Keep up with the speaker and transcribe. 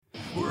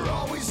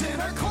boys in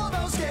our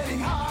clubhouse getting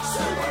high.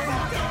 Super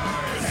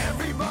fuckers!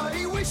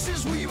 Everybody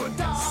wishes we would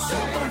die.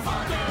 Super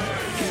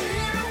fuckers!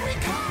 Here we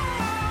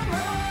come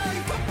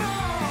like a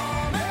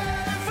bomb.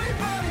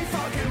 Everybody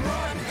fucking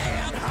run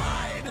and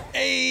hide.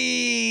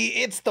 Hey,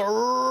 it's the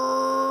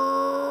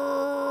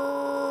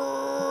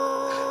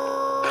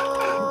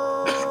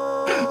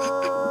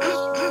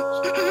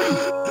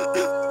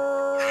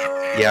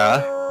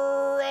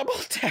Rebel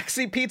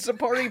Taxi Pizza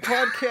Party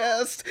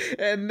podcast,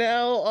 and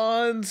now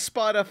on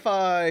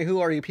Spotify. Who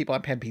are you people?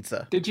 I'm Pan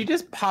Pizza. Did you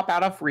just pop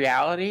out of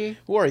reality?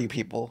 Who are you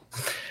people?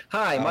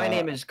 Hi, my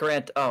name is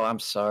Grant. Oh, I'm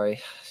sorry.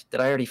 Did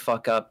I already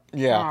fuck up?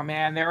 Yeah. Oh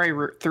man, they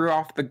already threw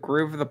off the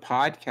groove of the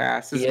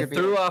podcast. You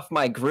threw off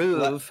my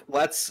groove.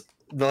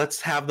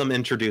 Let's have them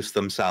introduce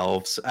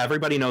themselves.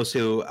 Everybody knows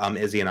who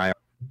Izzy and I are.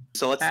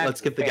 So let's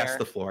give the guests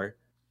the floor.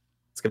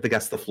 Let's give the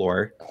guests the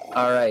floor.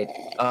 All right.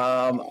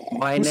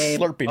 My Who's name.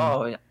 slurping?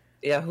 Oh,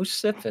 yeah. Who's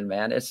sipping,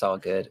 man? It's all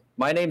good.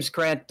 My name's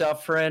Grant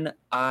Dufferin.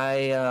 I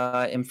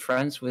am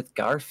friends with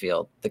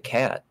Garfield, the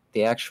cat,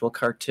 the actual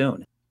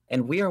cartoon,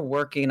 and we are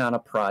working on a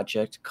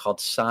project called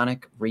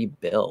Sonic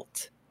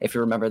Rebuilt. If you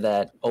remember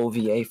that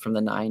OVA from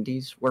the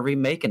 '90s, we're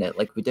remaking it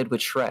like we did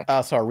with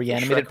Shrek. So a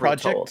reanimated Shrek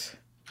project? Retold.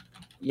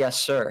 Yes,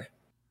 sir.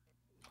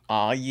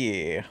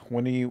 Yeah.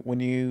 When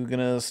are you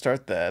gonna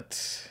start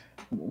that?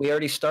 We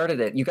already started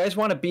it. You guys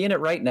want to be in it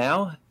right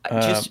now?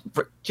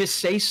 Just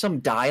say some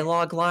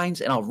dialogue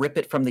lines, and I'll rip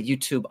it from the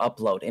YouTube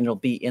upload, and it'll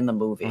be in the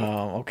movie.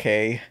 Oh,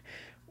 okay.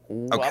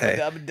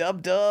 Okay.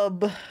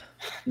 Dub.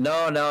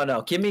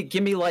 No. Give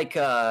me like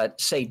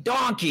say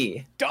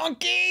donkey.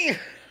 Donkey.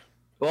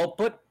 Well,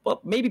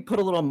 maybe put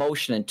a little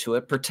emotion into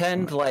it.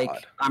 Pretend like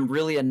I'm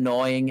really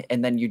annoying,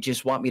 and then you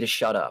just want me to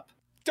shut up.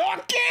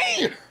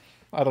 Donkey.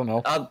 I don't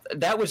know.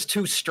 That was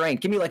too strained.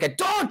 Give me like a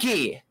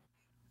donkey.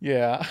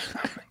 Yeah.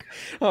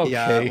 Okay.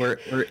 Yeah,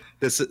 we're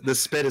this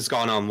spit has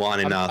gone on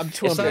long enough. I'm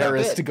too It's not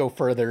embarrassed bit. to go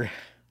further.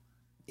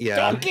 Yeah,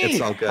 Donkey! it's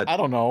all good. I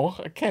don't know.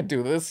 I can't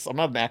do this. I'm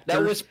not an actor.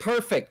 That was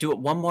perfect. Do it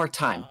one more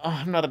time.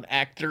 I'm not an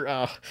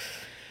actor.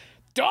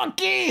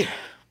 Donkey!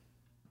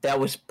 That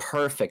was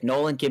perfect.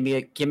 Nolan, give me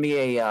a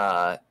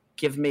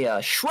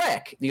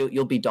Shrek.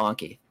 You'll be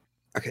donkey.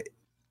 Okay,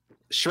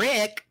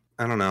 Shrek.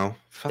 I don't know.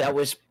 Fuck. That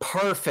was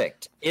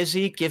perfect.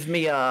 Izzy, give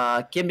me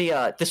a.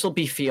 This will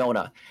be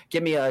Fiona.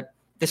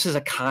 This is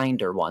a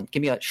kinder one.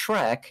 Give me a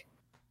Shrek.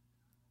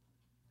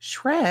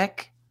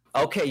 Shrek.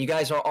 Okay, you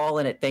guys are all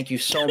in it. Thank you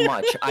so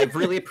much. I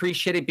really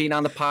appreciated being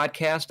on the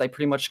podcast. I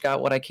pretty much got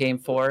what I came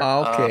for.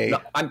 Okay. No,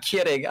 I'm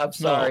kidding. I'm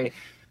sorry.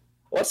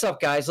 What's up,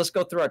 guys? Let's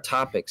go through our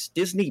topics.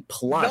 Disney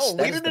Plus.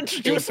 No, we didn't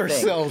introduce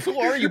ourselves. Who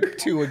are you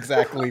two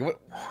exactly?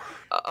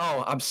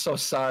 Oh, I'm so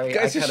sorry. You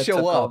guys I just kinda show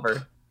took up.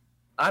 over.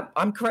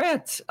 I'm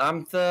Grant.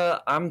 I'm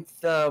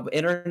the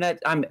internet.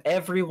 I'm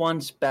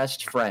everyone's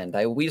best friend.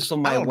 I weasel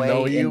my don't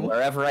know way you. in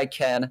wherever I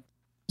can.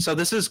 So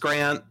this is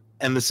Grant,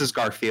 and this is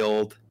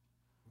Garfield,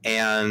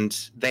 and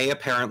they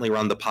apparently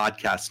run the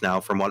podcast now.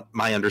 From what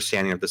my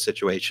understanding of the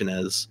situation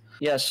is.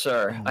 Yes,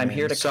 sir. Oh, I'm man.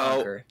 here to So-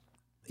 conquer.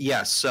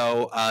 Yes.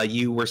 So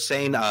you were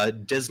saying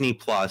Disney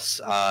Plus.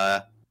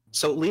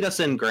 So lead us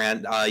in,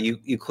 Grant.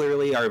 You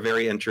clearly are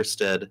very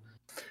interested.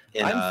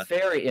 I'm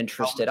very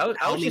interested. I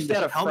was just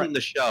at a helming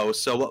the show.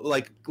 So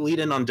like lead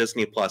in on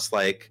Disney Plus.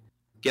 Like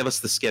give us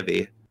the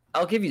skivvy.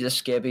 I'll give you the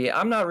skibby.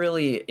 I'm not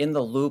really in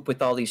the loop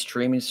with all these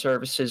streaming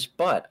services,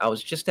 but I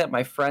was just at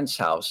my friend's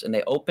house and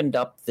they opened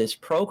up this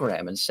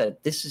program and said,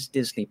 this is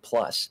Disney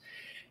Plus.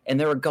 And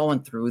they were going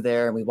through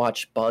there and we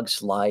watched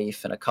Bug's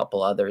Life and a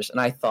couple others. And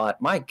I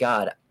thought, my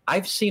God,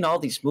 I've seen all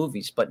these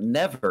movies, but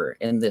never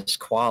in this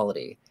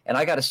quality. And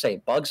I got to say,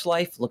 Bug's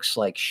Life looks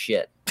like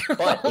shit,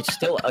 but it's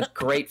still a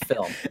great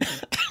film.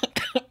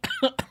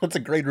 That's a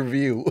great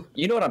review.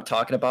 You know what I'm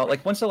talking about?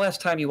 Like, when's the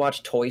last time you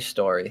watched Toy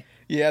Story?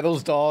 Yeah,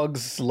 those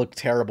dogs look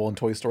terrible in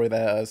Toy Story.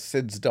 That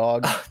Sid's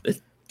dog.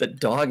 The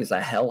dog is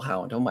a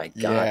hellhound. Oh my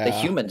God. Yeah. The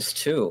humans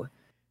too.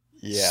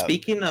 Yeah.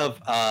 Speaking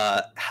of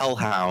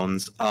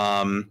hellhounds,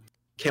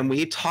 can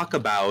we talk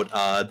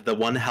about the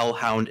one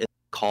hellhound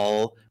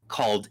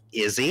called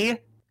Izzy?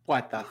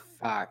 What the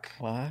fuck?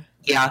 What?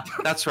 Yeah,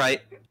 that's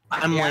right.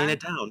 I'm Yeah? laying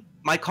it down.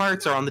 My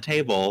cards are on the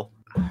table.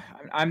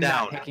 I'm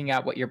Down. not picking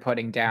up what you're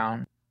putting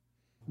down.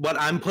 What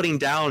I'm putting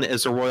down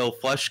is a royal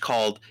flush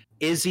called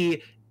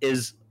Izzy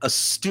is a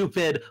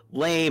stupid,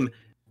 lame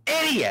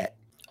idiot.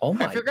 Oh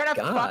my If you're gonna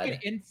God. fucking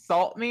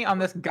insult me on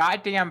this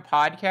goddamn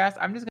podcast,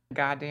 I'm just gonna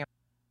goddamn.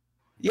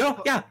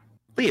 Yeah,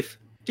 leave.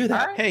 Do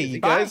that. Alright, Hey, you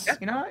fine. guys.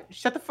 You know what?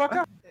 Shut the fuck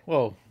up.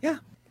 Whoa.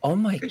 Oh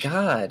my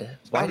God.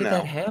 Why Stop did now.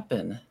 that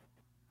happen?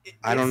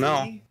 I don't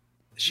know.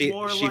 Izzy,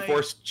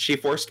 She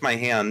forced my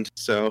hand,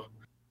 so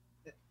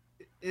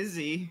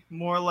Izzy,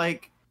 more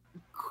like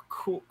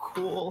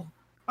cool.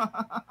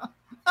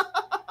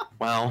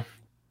 well.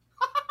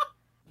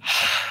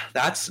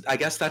 I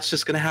guess that's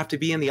just gonna have to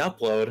be in the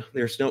upload.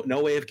 There's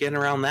no way of getting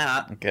around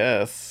that. I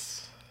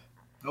guess.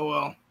 Oh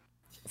well.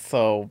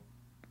 So,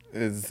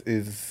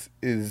 is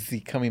he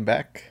coming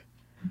back?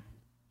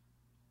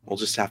 We'll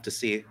just have to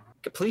see.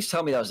 Please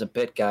tell me that was a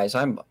bit, guys.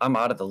 I'm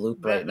out of the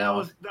loop right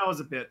now. That was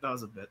a bit. That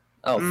was a bit.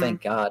 Oh,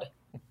 thank God.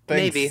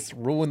 Thanks.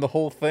 Ruin the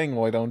whole thing,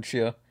 why don't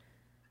you?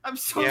 I'm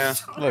so Yeah.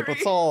 sorry. Look,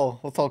 let's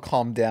all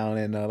calm down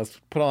and let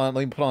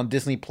me put on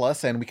Disney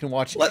Plus and we can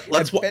watch Let's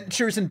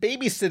Adventures in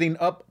Babysitting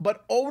up.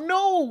 But oh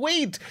no,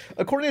 wait!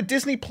 According to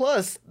Disney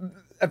Plus,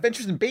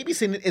 Adventures in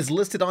Babysitting is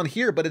listed on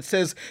here, but it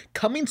says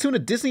coming soon to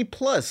Disney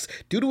Plus.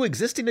 Due to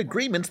existing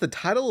agreements, the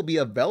title will be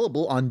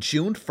available on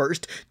June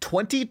 1st,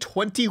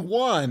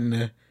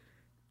 2021.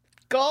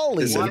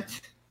 Golly. Is it-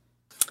 What?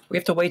 We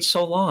have to wait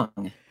so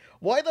long.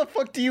 Why the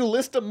fuck do you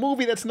list a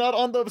movie that's not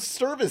on the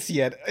service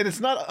yet? And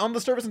it's not on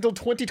the service until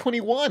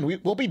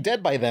 2021. We'll be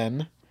dead by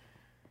then.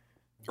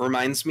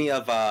 Reminds me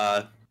of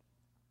the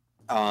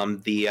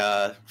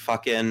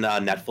fucking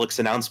Netflix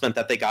announcement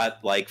that they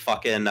got like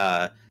fucking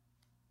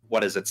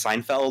what is it,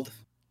 Seinfeld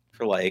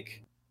for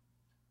like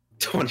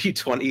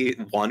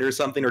 2021 or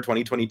something, or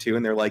 2022,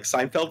 and they're like,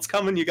 Seinfeld's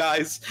coming, you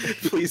guys.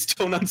 Please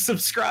don't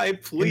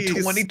unsubscribe, please. In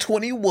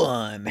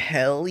 2021.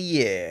 Hell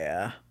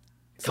yeah.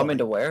 Coming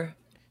to where?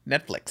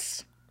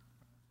 Netflix.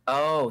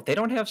 Oh, they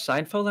don't have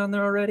Seinfeld on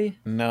there already?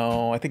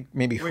 No, I think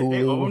maybe Wait, Hulu.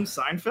 they own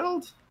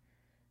Seinfeld?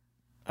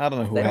 I don't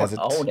know who They has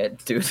don't it. own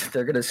it, dude.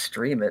 They're gonna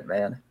stream it,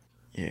 man.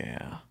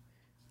 Yeah.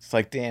 It's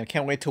like, damn,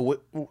 can't wait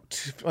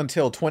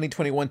until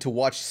 2021 to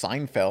watch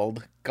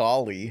Seinfeld.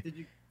 Golly. Did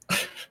you?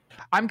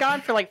 I'm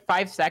gone for like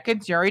 5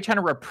 seconds. You're already trying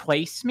to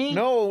replace me?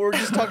 No, we're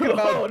just talking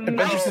about Oh, no.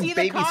 I Adventures in see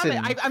the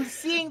comment. Babysitting. I'm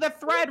seeing the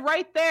thread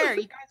right there.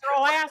 You guys are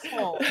all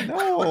assholes.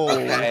 No.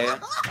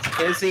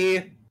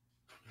 Okay.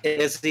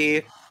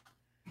 Izzy,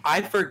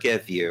 I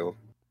forgive you.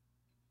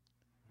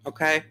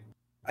 Okay?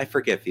 I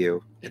forgive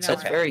you. It's know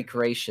That's okay. very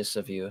gracious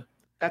of you.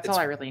 That's It's-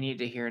 all I really need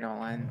to hear,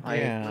 Nolan. Like,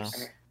 Yeah.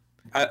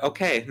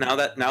 Okay, now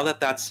that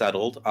that's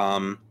settled,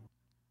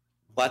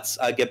 let's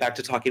get back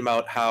to talking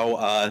about how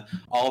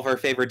all of our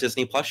favorite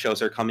Disney Plus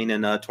shows are coming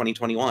in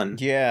 2021.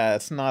 Yeah,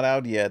 it's not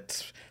out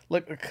yet.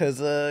 Look, because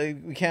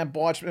we can't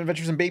watch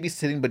Adventures in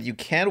Babysitting, but you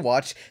can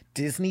watch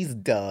Disney's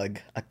Doug,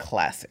 a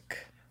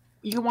classic.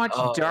 You can watch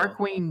Oh.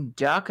 Darkwing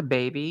Duck,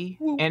 baby,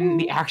 in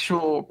the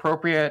actual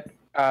appropriate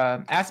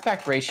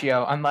aspect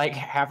ratio, unlike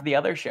half the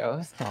other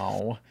shows.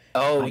 Oh,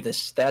 Oh,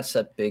 that's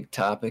a big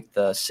topic.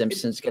 The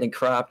Simpsons getting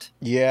cropped.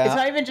 yeah. It's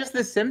not even just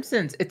The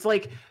Simpsons. It's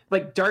like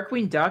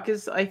Darkwing Duck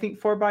is, I think,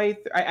 4x.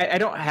 I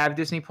don't have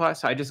Disney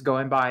Plus, so I just go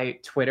in by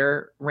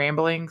Twitter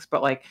ramblings.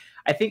 But like,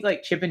 I think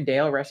like Chip and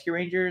Dale Rescue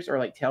Rangers or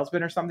like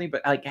Tailspin or something.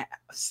 But like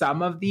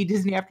some of the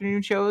Disney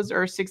afternoon shows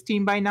are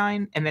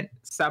 16:9, and then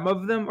some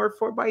of them are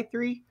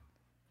 4x3.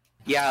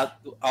 Yeah,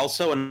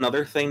 also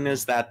another thing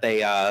is that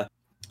they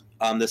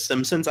The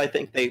Simpsons, I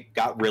think they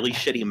got really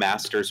shitty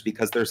masters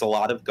because there's a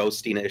lot of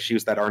ghosting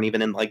issues that aren't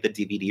even in like the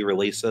DVD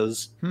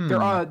releases. They're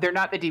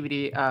not the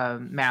DVD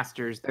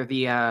masters. They're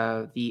the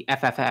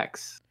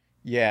FFX.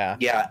 Yeah.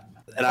 Yeah,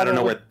 and I don't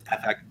know where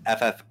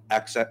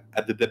FFX.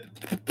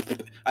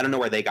 I don't know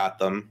where they got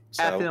them.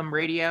 So FM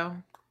radio.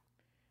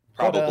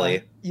 probably.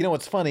 But, you know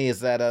what's funny is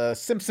that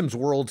Simpsons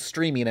World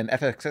streaming and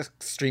FXX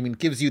streaming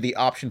gives you the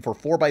option for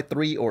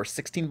 4x3 or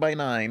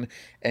 16:9,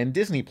 and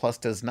Disney Plus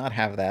does not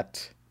have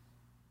that.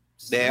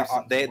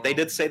 They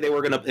did say they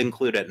were going to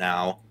include it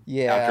now.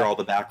 Yeah. After all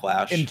the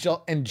backlash.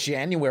 In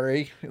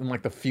January, in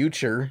like the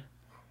future.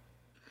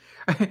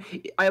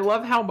 I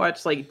love how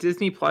much like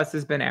Disney Plus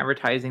has been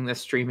advertising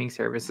this streaming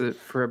services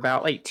for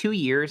about like 2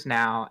 years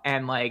now,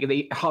 and like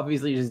they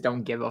obviously just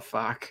don't give a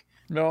fuck.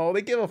 No,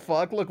 they give a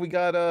fuck. Look, we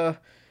got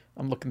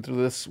I'm looking through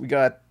this. We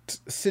got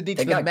Sydney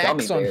They to the got Max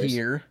gummy on bears.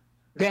 here.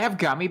 They have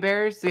gummy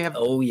bears. They have.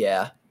 Oh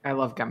yeah, I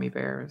love gummy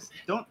bears.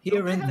 Don't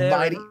here they and have there,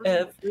 Mighty-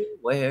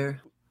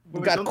 everywhere. We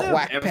Wait, got don't they have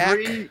Quack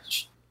every-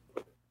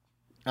 Pack.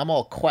 I'm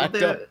all quacked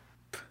don't they- up.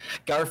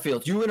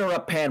 Garfield, you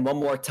interrupt Pan one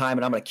more time,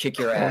 and I'm gonna kick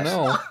your Oh ass.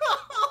 no.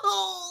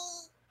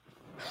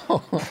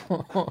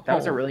 That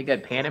was a really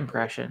good Pan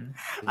impression.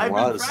 I've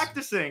was.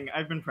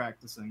 been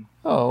practicing.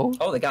 Oh.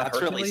 Oh, they got That's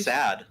really Hercules?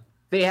 sad.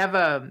 They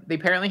have They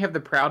apparently have the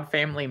Proud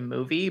Family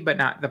movie, but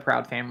not the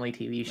Proud Family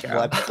TV show.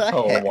 What the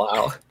Oh heck?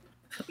 wow.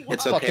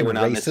 It's okay. Fucking We're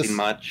not racist. missing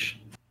much.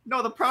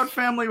 No, the Proud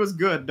Family was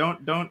good.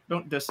 Don't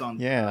diss on.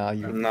 Yeah,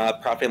 you Nah,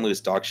 Proud Family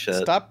was dog shit.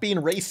 stop being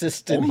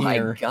racist Oh in my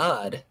here.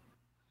 god.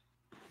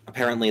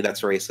 Apparently,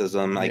 that's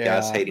racism. I Yeah.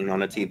 guess hating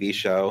on a TV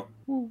show.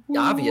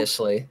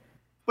 Obviously.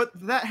 But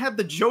that had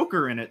the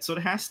Joker in it, so it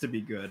has to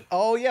be good.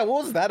 Oh yeah,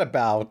 what was that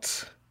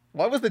about?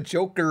 Why was the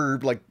Joker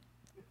like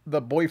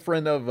the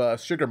boyfriend of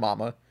Sugar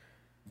Mama?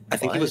 I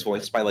think he What? was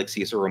voiced by like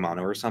Caesar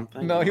Romano or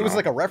something. No, he was No.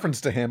 like a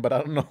reference to him, but I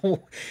don't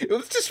know. It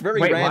was just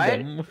very Wait,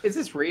 random. what? Is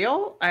this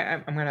real?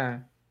 I'm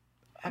gonna.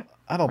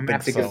 I don't I'm gonna think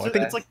have to so. go I through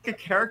think It's like a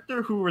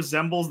character who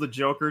resembles the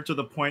Joker to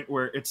the point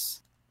where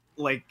it's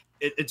like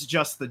it's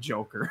just the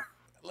Joker.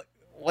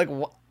 like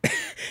what?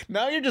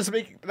 Now you're just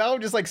making. Now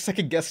I'm just like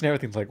second guessing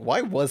everything. It's like,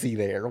 why was he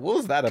there? What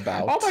was that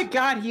about? Oh my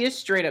god, he is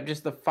straight up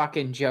just the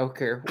fucking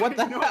Joker. What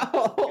the I know.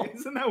 hell?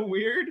 Isn't that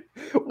weird?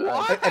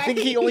 What? I think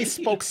he only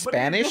spoke But it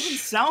doesn't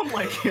Spanish. sound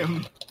like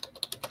him.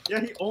 Yeah,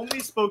 he only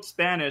spoke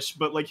Spanish,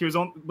 but like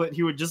but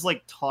he would just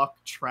like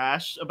talk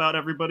trash about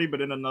everybody,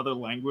 but in another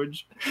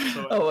language.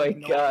 So Oh I my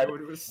had no God. idea what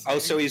he was Oh, so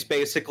saying. he's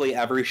basically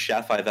every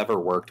chef I've ever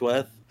worked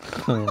with.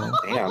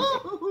 Damn.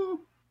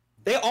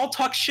 They all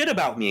talk shit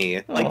about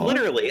me. Like Aw.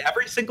 literally,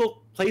 every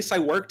single place I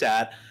worked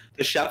at,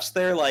 the chefs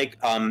there like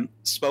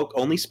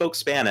only spoke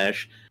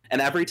Spanish,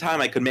 and every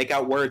time I could make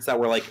out words that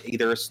were like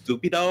either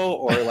stupido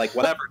or like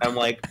whatever. And I'm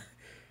like,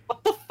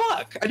 what the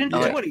fuck? I didn't do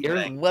Oh,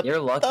 anything. What you're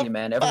lucky, the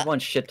man. Everyone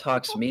shit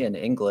talks me in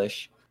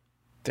English.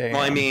 Damn.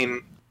 Well, I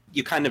mean,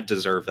 you kind of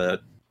deserve it.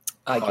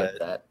 I But get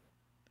that.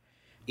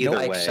 Either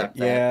I way. accept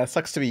that. yeah,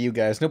 sucks to be you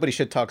guys. Nobody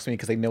shit talks me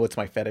because they know it's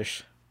my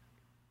fetish.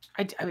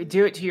 I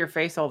do it to your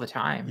face all the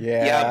time.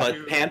 Yeah. Yeah,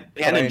 but Pan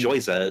I mean-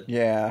 enjoys it.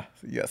 Yeah,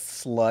 you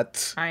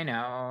slut. I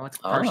know. It's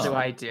partially Oh.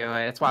 why I do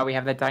it. That's why we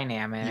have that You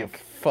dynamic.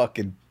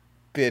 fucking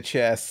bitch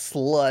ass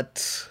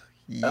slut.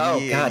 Oh,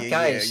 Yeah, God, yeah,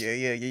 guys.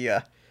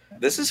 Yeah.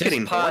 This is Just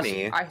getting pause.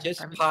 horny.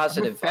 Just I'm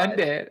positive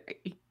offended.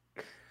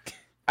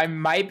 I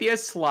might be a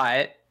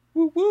slut,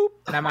 Whoop whoop.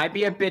 and I might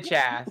be a bitch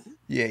ass,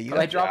 Yeah, but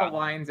I yeah. draw the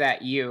lines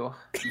at you.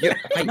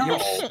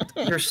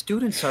 Your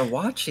students are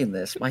watching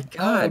this. My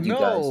God, Oh, you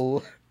guys.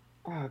 no.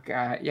 Oh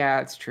god, yeah,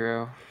 it's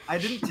true. I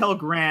didn't tell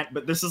Grant,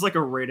 but this is like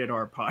a rated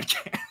R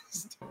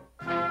podcast.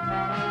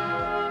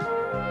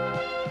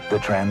 The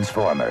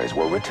Transformers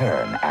will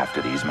return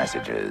after these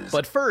messages.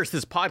 But first,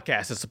 this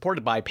podcast is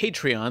supported by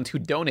Patreons who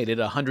donated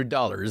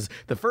 $100.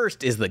 The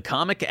first is the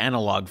comic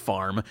Analog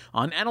Farm.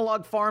 On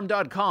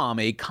analogfarm.com,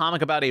 a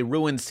comic about a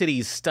ruined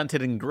city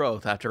stunted in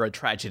growth after a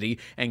tragedy,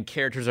 and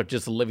characters are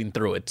just living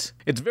through it.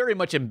 It's very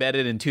much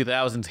embedded in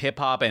 2000s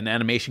hip-hop and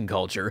animation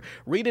culture.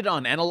 Read it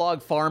on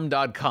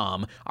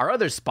analogfarm.com. Our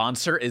other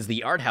sponsor is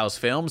the art house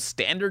film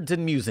Standards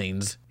and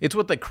Musings. It's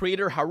what the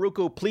creator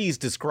Haruko Please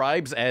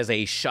describes as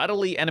a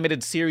shoddily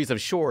animated series of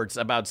shorts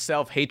about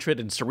self-hatred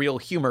and surreal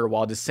humor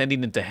while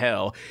descending into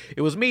hell.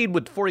 It was made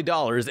with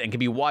 $40 and can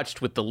be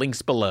watched with the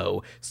links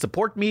below.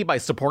 Support me by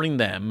supporting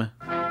them.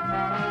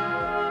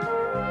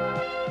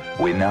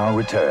 We now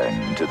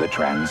return to the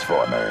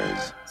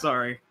Transformers.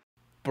 Sorry.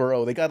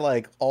 Bro, they got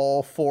like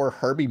all 4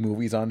 Herbie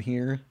movies on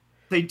here.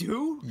 They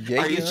do? Yeah.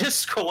 Are you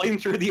just scrolling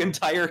through the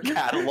entire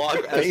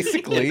catalog?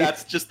 Basically.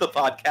 That's just the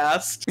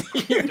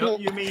podcast.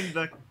 Don't you mean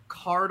the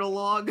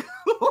cardalog?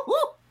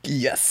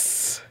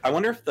 Yes. I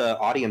wonder if the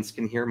audience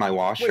can hear my Wait,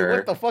 washer.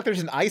 what the fuck?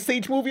 There's an Ice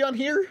Age movie on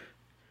here?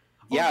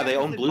 Yeah, they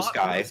own Blue bought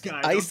Sky.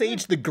 Ice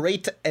Age: The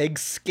Great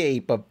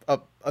Escape, a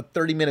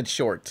 30-minute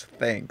short.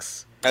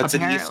 Thanks. That's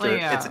an Easter.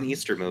 Apparently, It's an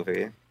Easter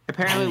movie.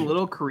 Apparently,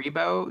 Little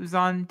Karibo is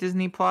on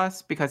Disney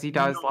Plus because he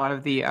does a lot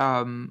of the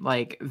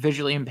like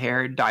visually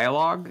impaired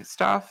dialogue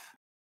stuff.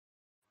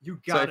 You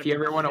So got if you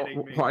ever want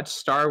to watch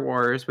Star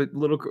Wars with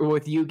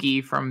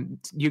Yugi from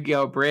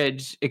Yu-Gi-Oh!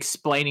 Bridge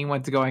explaining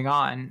what's going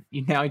on,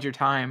 now's your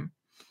time.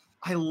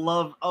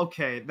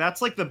 Okay,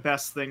 that's like the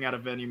best thing out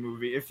of any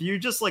movie. If you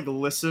just like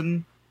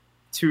listen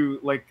to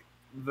like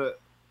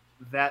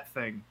that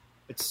thing,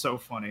 it's so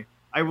funny.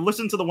 I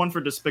listened to the one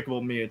for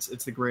Despicable Me. It's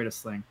the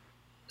greatest thing.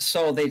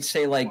 So they'd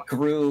say like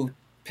Gru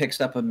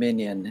picks up a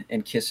minion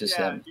and kisses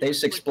Yeah, him. They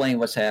just explain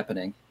what's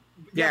happening.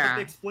 Yeah, Yeah. but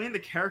they explain the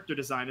character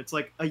design. It's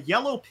like a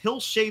yellow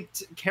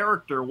pill-shaped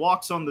character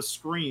walks on the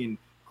screen.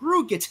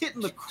 Gru gets hit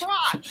in the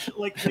crotch.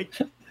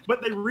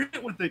 But they read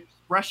it with the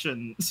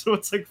expression, so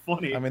it's like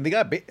funny. I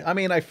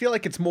mean, I feel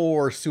like it's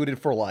more suited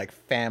for like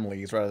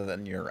families rather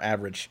than your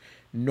average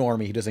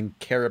normie who doesn't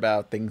care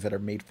about things that are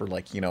made for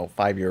like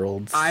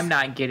 5-year-olds. I'm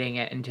not getting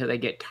it until they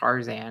get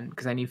Tarzan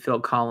because I need Phil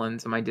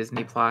Collins on my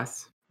Disney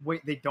Plus.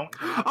 Wait, they don't.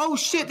 Oh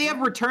shit! They have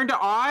Return to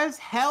Oz.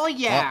 Hell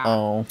yeah!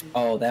 Oh,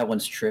 Oh, that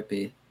one's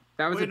trippy.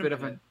 That was Wait a a bit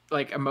of a minute.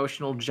 like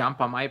emotional jump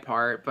on my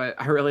part, but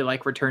I really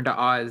like Return to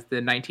Oz, the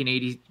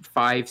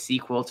 1985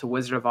 sequel to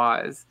Wizard of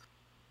Oz.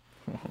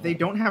 They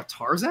don't have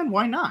Tarzan.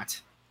 Why not?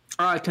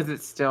 Because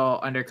it's still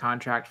under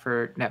contract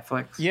for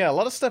Netflix. yeah. A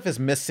lot of stuff is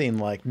missing.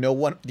 Like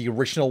the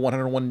original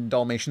 101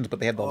 Dalmatians, but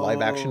they had the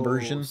live action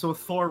version. So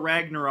Thor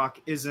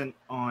Ragnarok isn't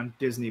on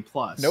Disney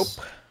Plus. Nope.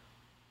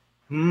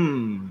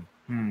 Can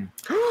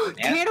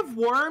of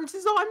Worms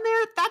is on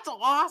there. That's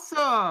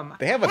awesome.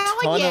 They have a Hell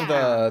ton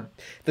yeah. of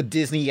the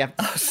Disney.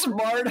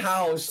 Smart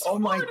House. Oh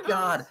my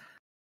God.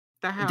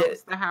 The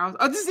house.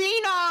 Oh,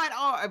 Xenon.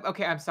 Oh,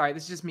 okay. I'm sorry.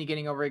 This is just me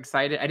getting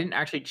overexcited. I didn't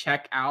actually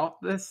check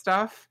out this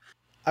stuff.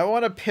 I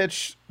want to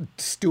pitch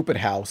Stupid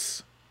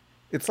House.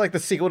 It's like the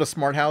sequel to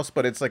Smart House,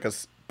 but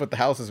but the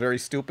house is very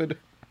stupid.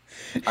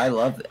 I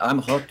love it.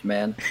 I'm hooked,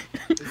 man.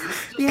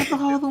 They have the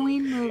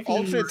Halloween movie.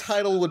 Alternate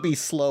title would be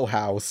Slow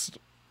House.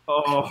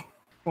 Oh.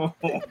 So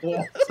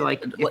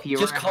like, if you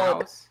were Just a call it-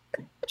 house.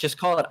 Just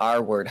call it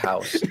R word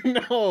house.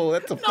 No,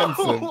 that's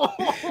offensive.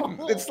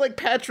 It's like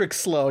Patrick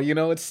Slow,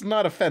 it's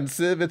not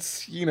offensive.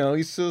 It's,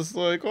 he's just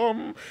like,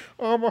 I'm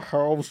a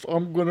house,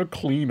 I'm gonna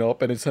clean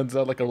up, and it sends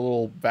out like a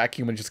little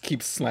vacuum and just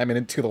keeps slamming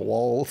into the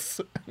walls.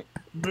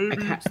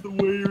 Maybe it's the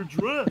way you're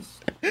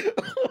dressed.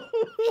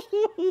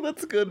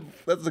 That's good.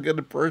 That's a good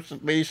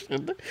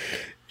impersonation.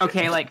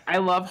 Okay, like I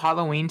love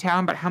Halloween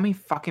Town, but how many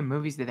fucking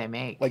movies did they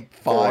make? Like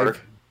Four.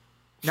 5.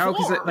 No,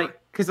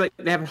 because Four?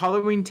 they have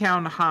Halloween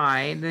Town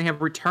High, and then they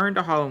have Return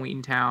to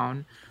Halloween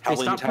Town. They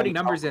Halloween stopped Town putting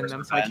numbers in Calabar's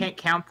them, so I Revenge. can't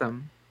count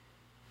them.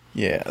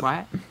 Yeah.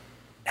 What?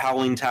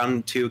 Halloween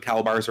Town 2,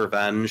 Calabar's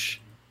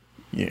Revenge,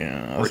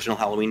 Yeah. original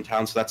Halloween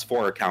Town, so that's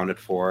 4 accounted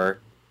for.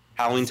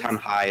 Halloween Town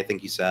High, I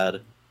think you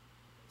said.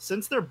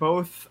 Since they're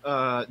both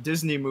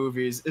Disney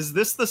movies, is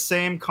this the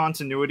same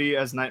continuity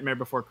as Nightmare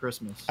Before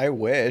Christmas? I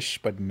wish,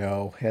 but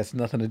no. It has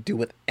nothing to do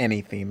with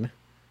anything.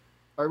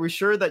 Are we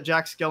sure that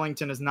Jack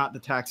Skellington is not the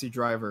taxi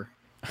driver?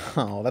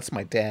 Oh, that's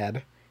my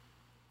dad.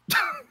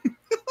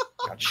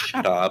 God,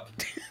 shut up.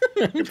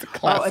 It's a Oh,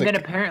 classic. and then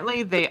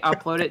apparently they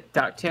uploaded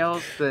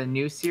DuckTales, the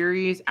new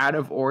series, out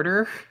of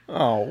order.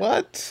 Oh,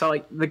 what? So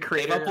like the They've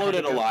creator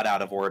uploaded a lot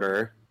out of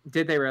order.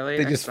 Did they really?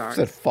 They That just sucks.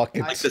 said, fuck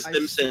it. I- Like The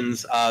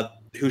Simpsons,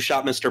 Who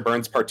Shot Mr.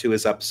 Burns Part 2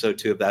 is episode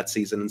 2 of that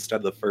season instead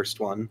of the first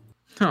one.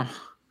 Oh.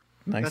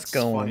 Nice That's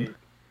going. funny.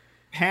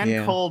 Pan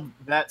Yeah. called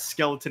that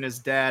skeleton his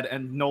dad,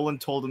 and Nolan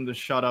told him to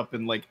shut up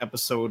in like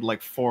episode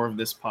 4 of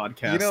this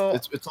podcast. You know-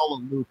 it's all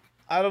a loop.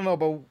 I don't know,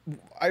 but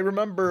I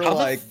remember, How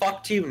like... the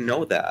fuck do you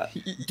know that?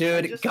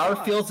 Dude, just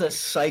Garfield's a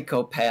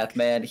psychopath,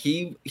 man.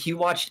 He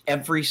watched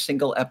every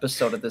single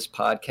episode of this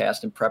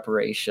podcast in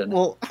preparation.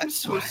 Well, I'm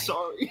so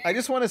sorry. I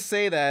just want to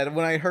say that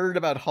when I heard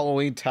about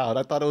Halloween Town,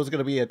 I thought it was going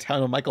to be a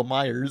town of Michael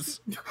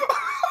Myers.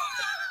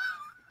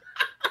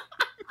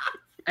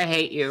 I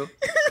hate you.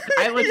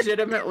 I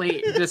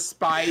legitimately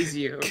despise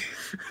you.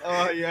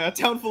 Oh yeah, a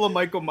town full of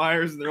Michael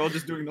Myers, and they're all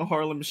just doing the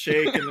Harlem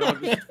Shake, and they're all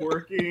just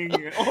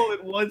twerking all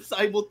at once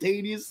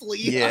simultaneously.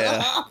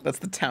 Yeah, that's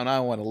the town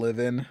I want to live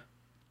in.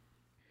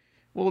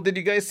 Well, did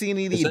you guys see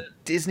any of Is the it?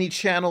 Disney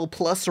Channel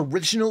Plus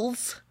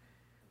originals?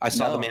 I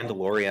saw No. The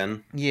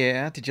Mandalorian.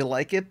 Yeah, did you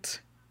like it?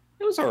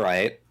 It was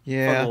alright. Fun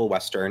Yeah. little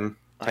Western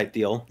type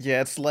deal.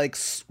 Yeah, it's like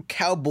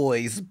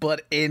cowboys,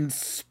 but in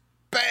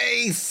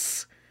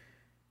space.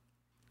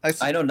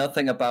 I know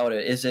nothing about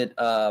it. Is it,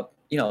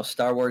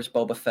 Star Wars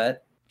Boba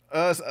Fett?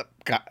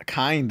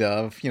 Kind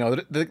of. You know,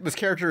 this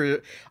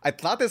character. I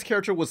thought this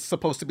character was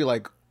supposed to be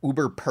like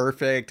uber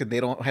perfect, and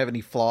they don't have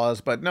any flaws.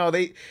 But no,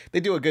 they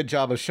do a good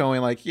job of showing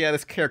like, yeah,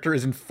 this character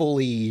isn't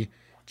fully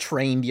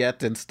trained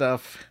yet and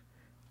stuff.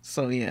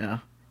 So yeah,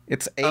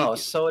 it's Oh,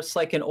 so it's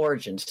like an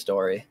origin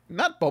story.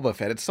 not Boba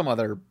Fett. It's some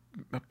other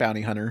bounty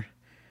hunter.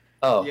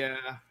 Oh, Yeah.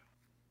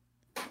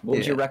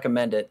 would you yeah.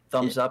 recommend it?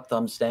 Thumbs up,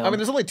 thumbs down? I mean,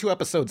 there's only 2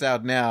 episodes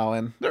out now,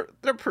 and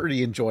they're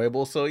pretty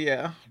enjoyable. So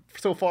yeah,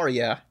 so far,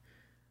 yeah.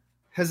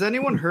 Has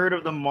anyone heard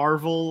of the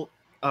Marvel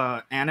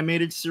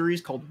animated series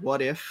called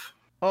What If?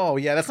 Oh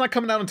yeah, that's not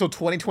coming out until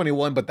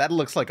 2021, but that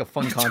looks like a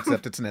fun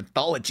concept. It's an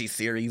anthology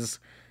series.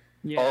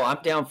 Oh,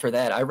 I'm down for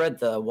that. I read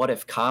the What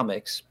If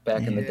comics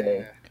back in the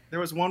day. There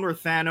was one where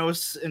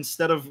Thanos,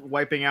 instead of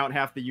wiping out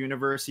half the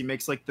universe, he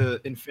makes like the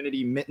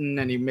Infinity Mitten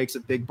and he makes a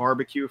big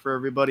barbecue for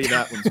everybody.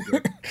 That one's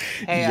good.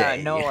 Hey,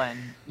 Yay. Nolan,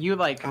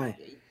 Hi.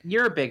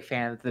 you're a big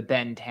fan of the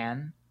Ben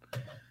 10.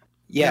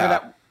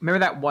 Yeah. Remember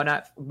that one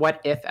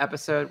What If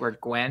episode where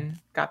Gwen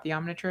got the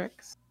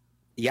Omnitrix?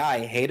 Yeah,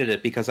 I hated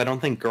it because I don't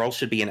think girls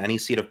should be in any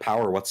seat of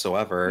power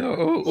whatsoever.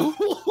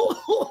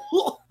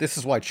 Oh. This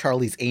is why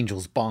Charlie's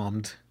Angels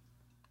bombed.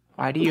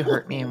 Why do you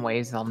hurt me in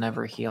ways they'll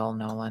never heal,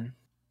 Nolan?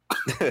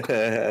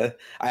 I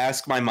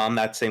ask my mom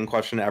that same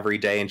question every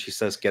day, and she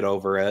says, "Get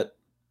over it."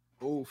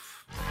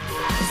 Oof.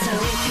 So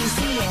if you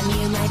see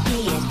him, you might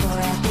be in for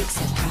a big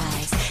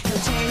surprise. He'll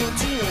turn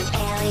into an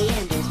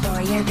alien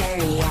before your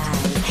very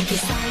eyes.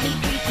 He's slimy,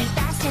 creepy,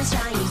 fast and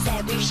strong. He's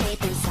every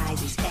shape and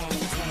size. He's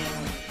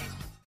fantastic.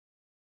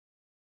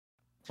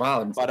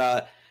 Wow.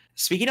 But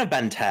speaking of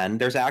Ben 10,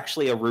 there's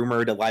actually a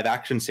rumored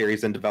live-action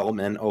series in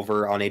development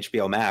over on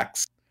HBO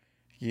Max.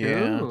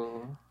 Yeah,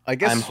 Ooh. I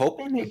guess. I'm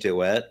hoping they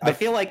do it. I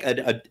feel like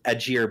a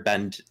edgier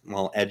Ben,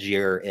 well,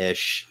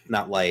 edgier-ish,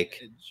 not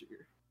like,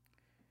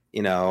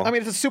 you know. I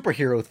mean, it's a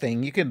superhero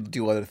thing. You can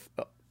do other,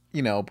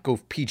 go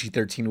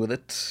PG-13 with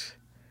it.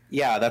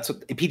 Yeah, that's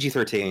what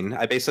PG-13.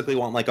 I basically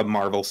want like a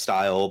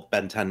Marvel-style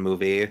Ben 10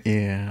 movie.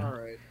 Yeah. All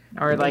right.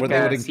 Or like Where they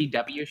a would-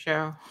 CW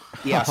show?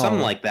 Yeah, something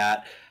Oh. like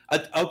that.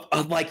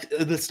 Like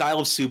the style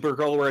of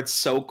Supergirl where it's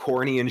so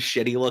corny and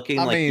shitty looking.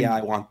 I Like, mean, yeah,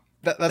 I want.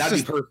 That's That'd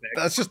just be perfect.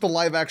 that's just the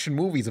live-action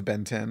movies of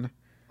Ben 10.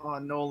 Oh,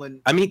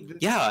 Nolan. I mean,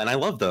 yeah, and I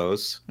love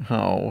those.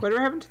 Oh.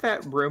 Whatever happened to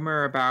that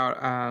rumor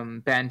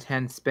about Ben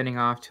 10 spinning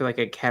off to like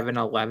a Kevin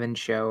 11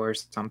 show or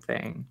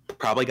something?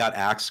 Probably got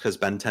axed because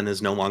Ben 10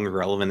 is no longer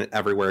relevant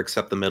everywhere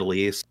except the Middle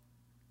East.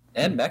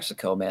 And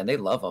Mexico, man, they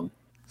love them.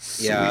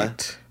 Yeah.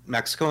 Sweet.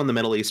 Mexico and the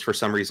Middle East, for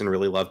some reason,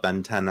 really love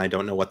Ben 10. I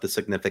don't know what the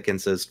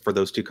significance is for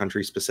those two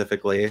countries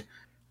specifically.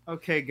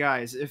 Okay,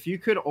 guys, if you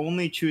could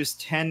only choose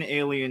 10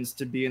 aliens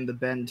to be in the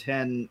Ben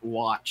 10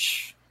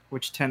 watch,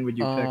 which 10 would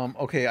you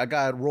pick? Okay, I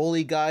got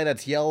Rolly Guy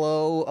that's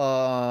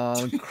yellow,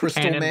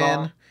 Crystal Cannonball.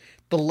 Man,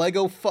 the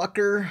Lego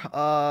fucker,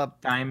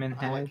 Diamond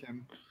I Head. like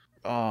him.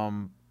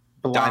 Blonde.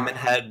 Diamond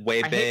Head,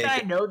 Way I hate Big,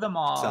 that I know them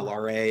all.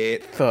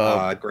 Accelerate,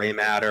 Gray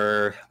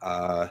Matter,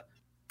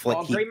 Flick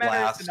Well, Heat Grey Matter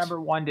is Blast, the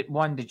number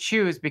one to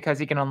choose because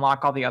he can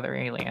unlock all the other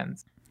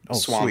aliens. oh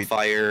Swamp sweet.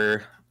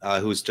 Fire,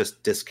 who's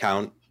just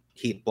discount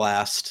Heat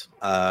Blast,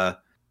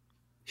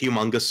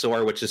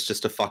 Humongousaur, which is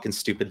just a fucking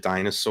stupid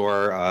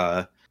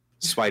dinosaur.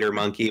 Spider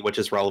Monkey, which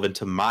is relevant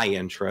to my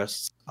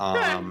interests.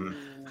 I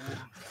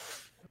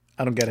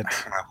don't get it.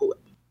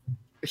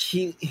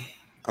 He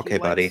Okay,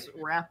 buddy. likes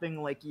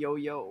rapping like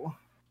Yo-Yo.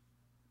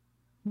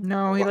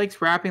 No, he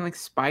likes rapping like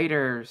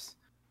spiders.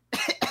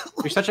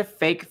 You're such a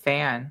fake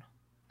fan.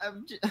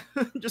 I'm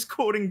just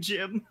quoting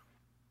Jim.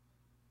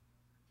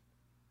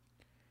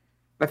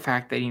 The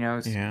fact that he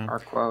knows Yeah. our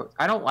quote.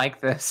 I don't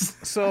like this.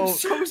 So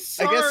So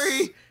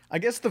sorry. I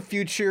guess the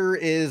future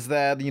is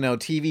that,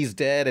 TV's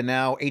dead and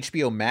now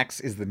HBO Max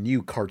is the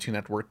new Cartoon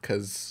Network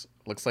because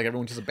looks like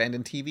everyone just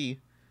abandoned TV.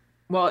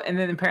 Well, and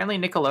then apparently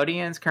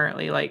Nickelodeon's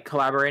currently like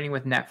collaborating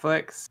with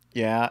Netflix.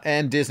 Yeah,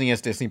 and Disney has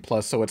Disney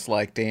Plus, so it's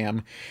like,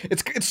 damn.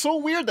 It's so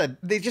weird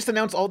that they just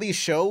announced all these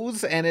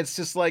shows and it's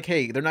just like,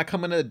 hey, they're not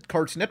coming to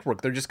Cartoon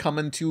Network. They're just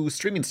coming to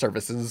streaming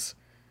services.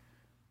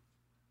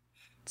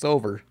 It's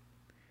over.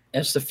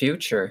 It's the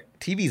future.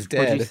 TV's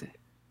What'd you dead. say?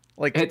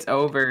 Like It's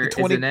over,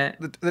 isn't it?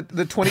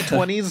 The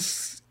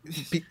 2020s,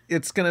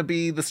 it's gonna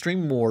be the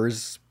stream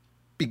wars.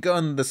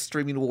 Begun. The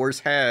streaming wars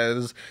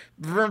has.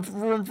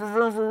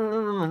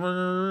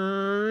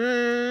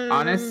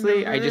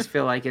 Honestly, I just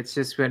feel like it's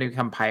just going to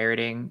become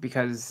pirating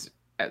because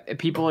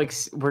people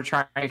were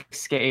trying to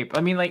escape.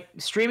 I mean, like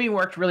streaming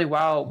worked really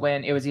well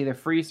when it was either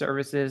free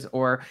services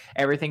or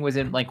everything was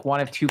in like one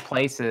of two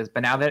places.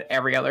 But now that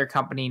every other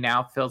company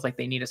now feels like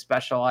they need a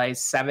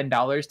specialized $7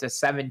 to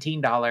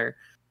 $17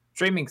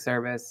 streaming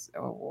service,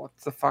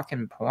 what's the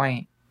fucking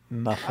point?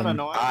 Nothing. I don't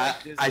know.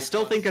 I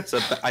still think it's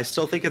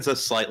a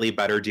slightly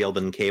better deal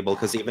than cable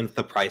because even if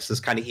the prices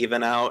kind of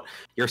even out,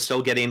 you're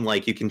still getting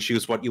like you can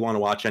choose what you want to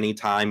watch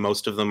anytime.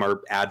 Most of them are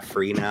ad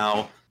free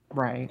now,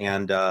 Right.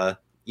 and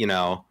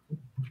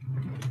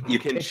you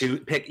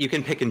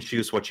can pick and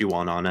choose what you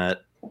want on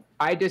it.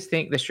 I just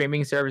think the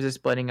streaming services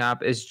splitting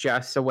up is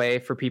just a way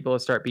for people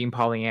to start being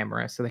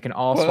polyamorous so they can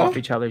all swap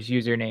each other's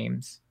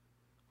usernames.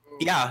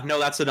 Yeah, no,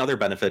 that's another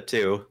benefit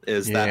too.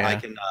 Is that Yeah.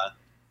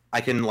 I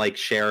can like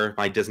share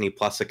my Disney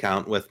Plus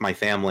account with my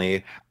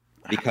family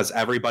because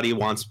everybody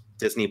wants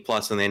Disney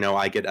Plus and they know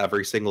I get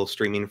every single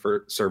streaming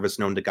for service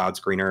known to God's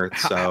green earth.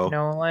 So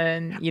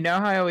Nolan, you know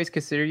how I always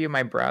consider you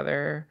my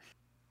brother?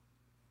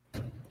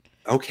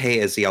 okay,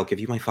 Izzy, I'll give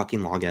you my fucking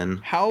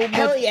login. How much?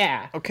 Hell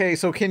yeah! Okay,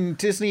 so can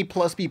Disney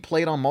Plus be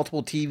played on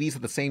multiple TVs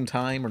at the same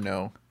time or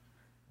no?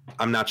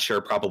 I'm not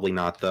sure, probably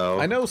not though.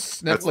 I know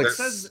That's-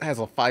 Netflix has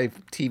a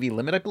 5 TV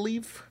limit, I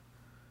believe.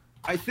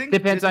 I think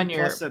Depends on Disney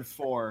your- Plus said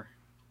 4.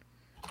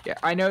 Yeah,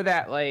 I know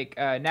that like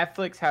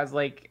Netflix has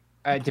like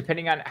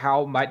depending on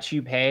how much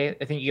you pay,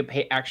 I think you can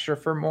pay extra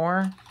for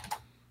more.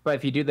 But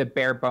if you do the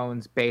bare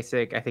bones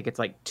basic, I think it's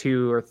like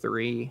 2 or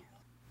 3.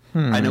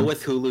 I know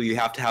with Hulu you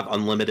have to have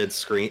unlimited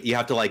screen. You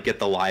have to like get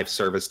the live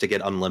service to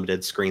get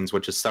unlimited screens,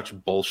 which is such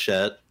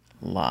bullshit.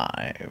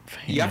 Live.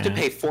 You have to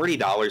pay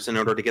 $40 in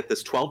order to get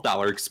this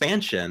 $12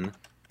 expansion.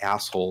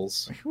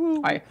 Assholes.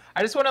 I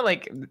just want to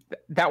like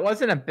that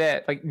wasn't a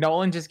bit. Like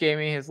Nolan just gave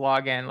me his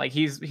login. Like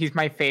he's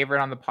my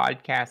favorite on the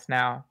podcast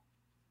now.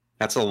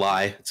 That's a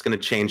lie. It's gonna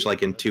change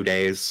like in 2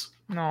 days.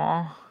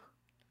 No.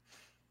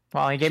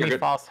 Well, he gave me You're good.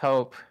 false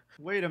hope.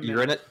 Wait a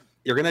minute.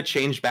 You're gonna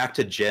change back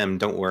to Jim.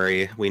 Don't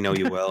worry. We know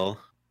you will.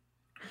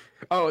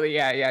 Oh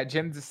yeah.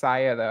 Jim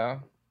Desaya though.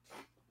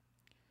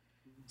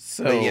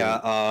 So But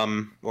yeah,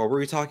 what were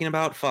we talking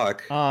about?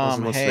 Fuck.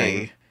 Wasn't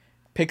listening. hey,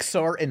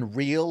 Pixar in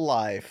real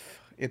life.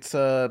 It's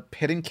a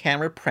hidden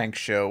camera prank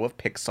show of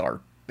Pixar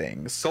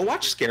things. Go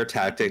watch Scare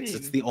Tactics.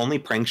 It's the only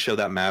prank show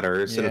that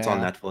matters, and it's on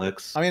Yeah.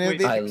 Netflix. I mean, Wait,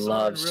 they- I Pixar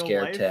love in real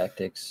Scare life?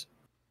 Tactics.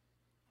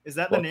 Is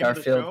that the What, name of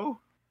the Garfield? show?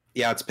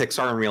 Yeah, it's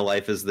Pixar in real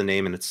life is the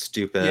name, and it's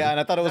stupid. yeah, and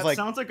I thought it was That like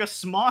sounds like a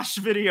Smosh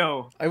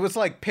video. I was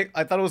like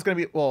I thought it was gonna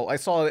be. Well, I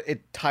saw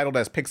it titled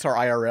as Pixar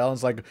IRL. I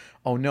was like,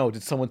 oh no,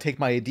 did someone take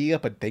my idea?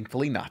 But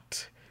thankfully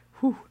not.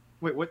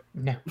 Wait, what?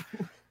 No.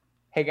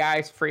 Hey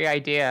guys, free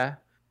idea.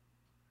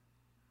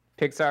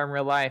 Pixar in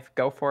real life,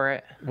 go for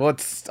it. Well,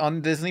 it's on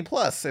Disney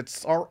Plus.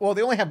 Well,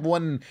 they only have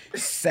one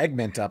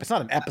segment up. It's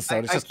not an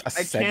episode. It's just a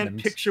I segment.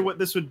 can't picture what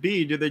this would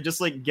be. Do they just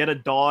like get a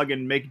dog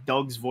and make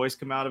Doug's voice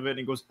come out of it and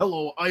he goes,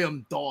 "Hello, I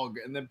am Dog,"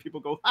 and then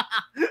people go,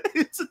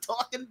 "It's a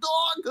talking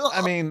dog."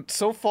 I mean,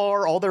 so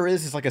far, all there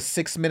is like a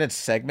 6-minute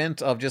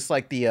segment of just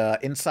like the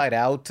Inside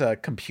Out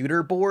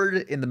computer board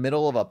in the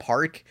middle of a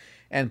park,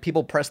 and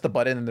people press the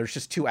button, and there's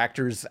just 2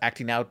 actors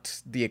acting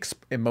out the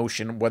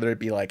emotion, whether it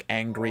be like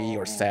angry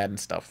or sad and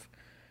stuff.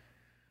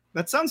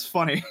 That sounds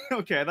funny.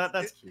 Okay,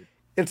 that's cute.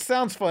 It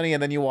sounds funny,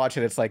 and then you watch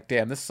it, it's like,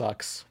 damn, this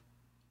sucks.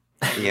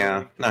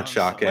 Yeah, not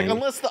shocking. Like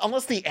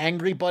unless the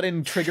angry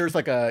button triggers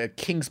like a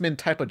Kingsman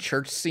type of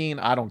church scene,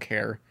 I don't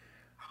care.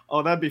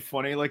 Oh, that'd be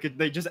funny. Like if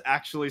they just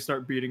actually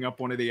start beating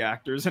up one of the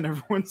actors, and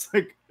everyone's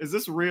like, "Is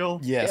this real?"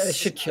 Yes. Yeah, they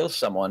should kill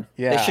someone.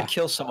 Yeah. They should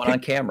kill someone on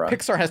camera.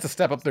 Pixar has to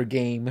step up their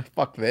game.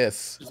 Fuck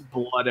this. There's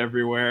blood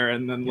everywhere,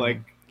 and then like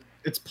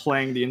it's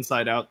playing the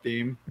Inside Out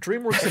theme.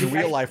 DreamWorks in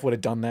real life would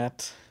have done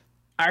that.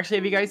 Actually,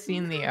 have you guys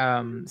seen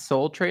the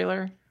Soul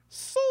trailer?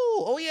 So,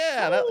 oh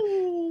yeah,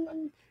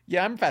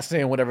 yeah, I'm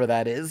fascinated in whatever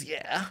that is.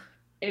 Yeah.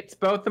 It's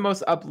both the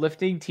most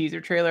uplifting teaser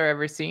trailer I've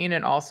ever seen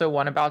and also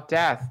one about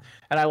death.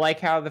 And I like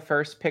how the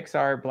first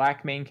Pixar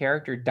black main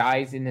character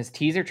dies in this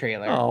teaser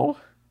trailer. Oh.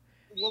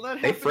 Well,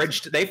 that They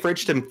happens-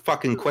 fridged him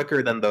fucking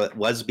quicker than the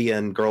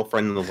lesbian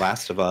girlfriend in The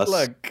Last of Us.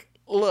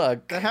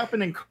 Look. That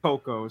happened in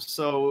Coco,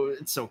 so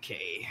it's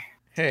okay.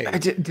 Hey.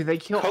 Did they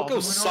kill all Coco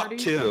the sucked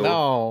minorities? too.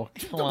 No,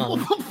 come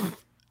on.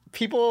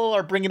 People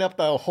are bringing up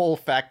the whole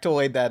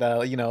factoid that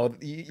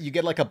you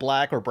get like a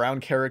black or brown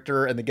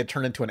character and they get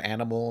turned into an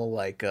animal,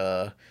 like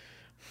 'cause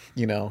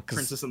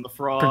Princess and the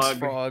Frog. Princess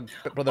Frog,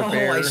 Brother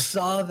Bear. I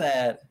saw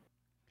that.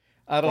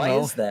 I don't Why know.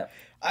 is that?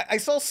 I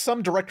saw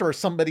some director or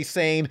somebody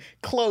saying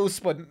close,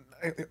 but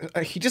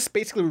he just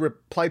basically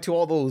replied to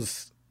all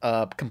those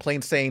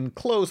complaints saying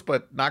close,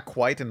 but not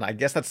quite. And I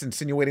guess that's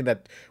insinuating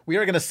that we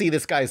are going to see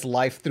this guy's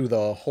life through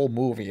the whole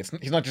movie.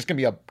 He's not just going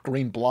to be a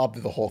green blob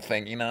through the whole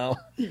thing, you know?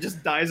 He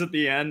just dies at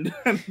the end.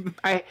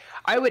 I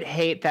would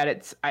hate that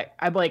it's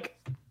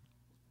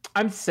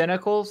I'm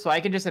cynical, so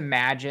I can just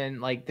imagine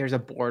like there's a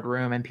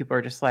boardroom and people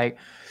are just like,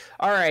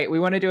 all right, we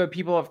want to do a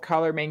people of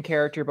color main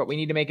character, but we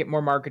need to make it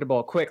more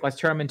marketable. Quick, let's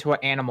turn him into an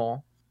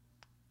animal.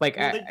 Like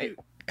Well, they do-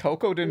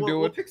 Coco didn't do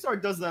well, it. Pixar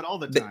does that all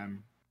the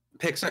time.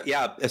 Pixar,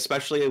 yeah,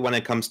 especially when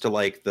it comes to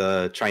like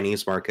the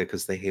Chinese market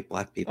because they hate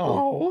black people.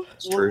 Oh.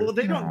 It's true. Well,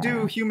 they don't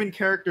do human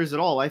characters at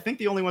all. I think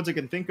the only ones I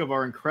can think of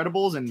are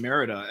Incredibles and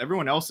Merida.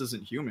 Everyone else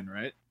isn't human,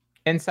 right?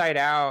 Inside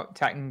Out,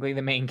 technically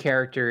the main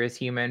character is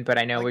human, but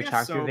I know I we guess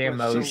talked so, through the but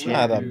so emotions.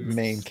 Not a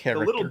main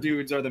character. The little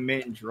dudes are the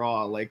main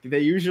draw. Like they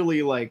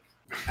usually like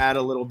add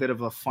a little bit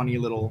of a funny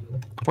little.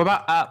 What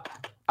about Up?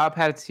 Up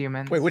had its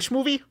humans. Wait, which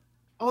movie?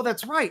 Oh,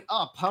 that's right.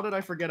 Up. How did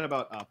I forget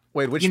about Up?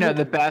 Wait, which You know,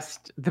 movie?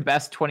 the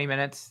best 20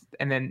 minutes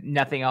and then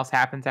nothing else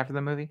happens after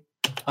the movie.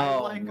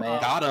 Oh like,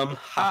 man, Got him.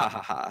 Ha ha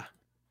ha ha.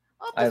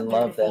 Up I is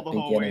love beautiful that the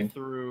whole way beginning.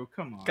 through.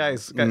 Come on,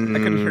 Guys, I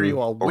couldn't hear you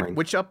all. Boring.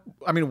 Which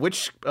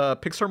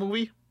Pixar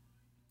movie?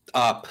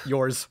 Up.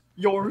 Yours.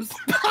 Yours.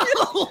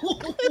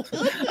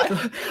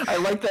 I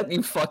like that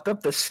you fucked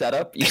up the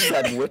setup. You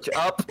said which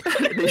up?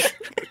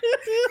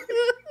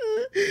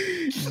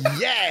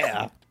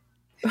 Yeah.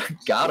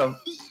 Got him.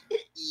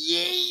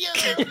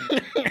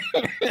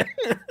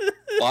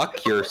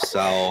 Fuck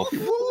yourself.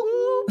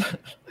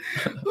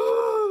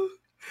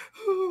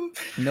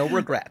 No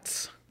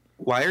regrets.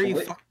 Why are you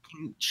Wait.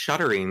 fucking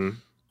shuddering?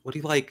 What do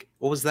you like?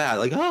 What was that?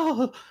 Like,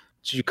 oh,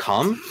 did you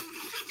come?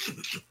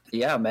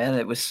 Yeah, man,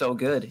 it was so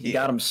good. He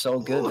got him so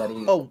good that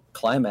he Oh,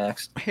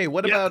 climaxed. hey,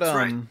 what Yeah, about that's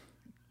right.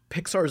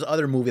 Pixar's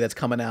other movie that's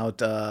coming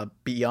out,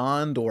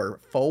 Beyond or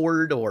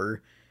Forward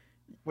or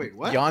Wait,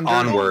 what? Yonder?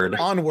 Onward.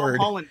 Onward.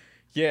 Tom Holland,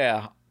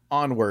 Yeah,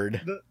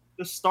 Onward.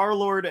 the Star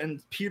Lord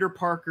and Peter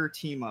Parker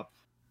team up.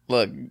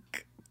 Look,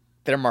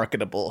 they're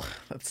marketable.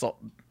 That's all.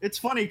 It's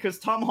funny because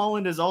Tom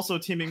Holland is also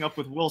teaming up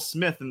with Will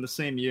Smith in the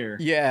same year.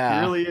 Yeah.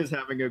 He really is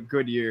having a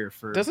good year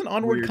for. Doesn't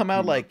Onward weird come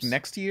out like team-ups.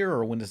 next year,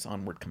 or when does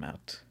Onward come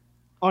out?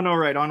 Oh no,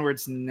 right.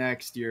 Onward's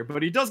next year,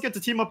 but he does get to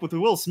team up with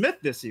Will Smith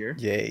this year.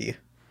 Yay.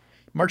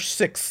 March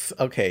 6th.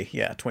 Okay,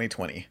 yeah,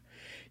 2020.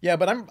 Yeah,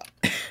 but I'm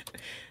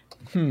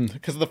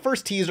because the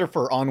first teaser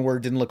for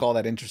Onward didn't look all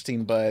that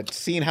interesting, but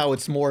seeing how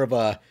it's more of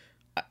a,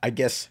 I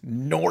guess,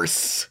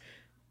 Norse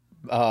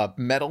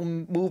metal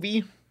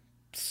movie,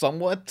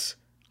 somewhat,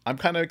 I'm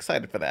kind of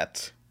excited for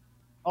that.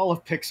 All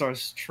of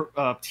Pixar's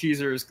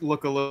teasers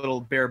look a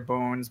little bare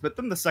bones, but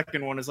then the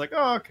second one is like,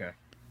 oh, okay.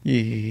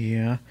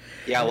 Yeah.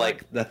 Yeah,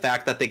 like the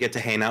fact that they get to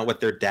hang out with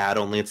their dad,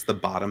 only it's the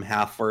bottom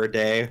half for a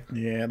day.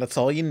 Yeah, that's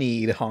all you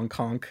need, Hong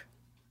Kong.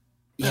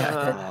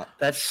 Yeah,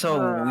 that's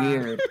so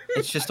weird.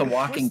 It's just a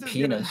walking Twist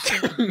is gonna-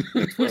 penis.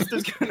 The twist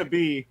is going to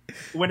be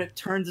when it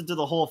turns into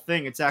the whole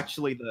thing, it's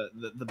actually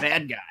the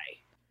bad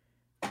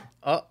guy.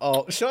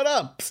 Uh-oh. Shut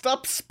up.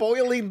 Stop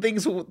spoiling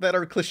things that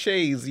are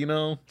cliches, you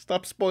know?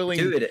 Stop spoiling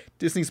Dude,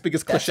 Disney's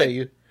biggest that's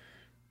cliche.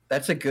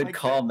 that's a good Like,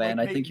 call, they- man.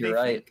 like, I think they you're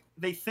right.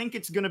 They think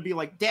it's gonna be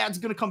like Dad's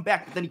gonna come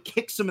back, but then he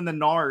kicks him in the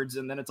nards,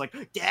 and then it's like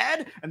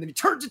Dad, and then he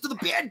turns into the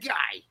bad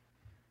guy,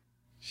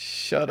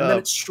 Shut and then up.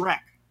 it's Shrek.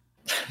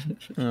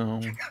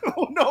 Oh,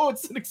 Oh no,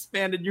 it's an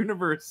expanded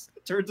universe.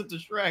 It turns into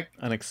Shrek.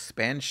 an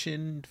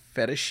expansion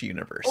fetish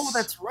universe. Oh,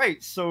 that's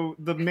right. So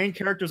the main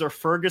characters are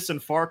Fergus and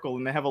Farkle,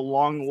 and they have a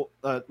long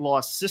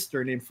lost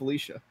sister named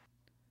Felicia.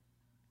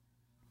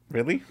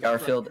 Really?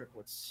 Garfield, Shrek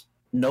triplets.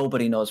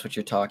 nobody knows what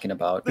you're talking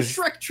about. The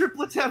Shrek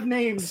triplets have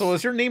names. So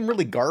is your name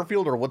really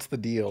Garfield, or what's the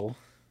deal?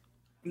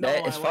 No,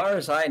 As far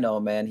as I know,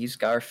 man, he's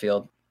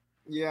Garfield.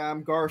 yeah,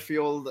 I'm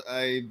Garfield.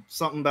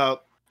 Something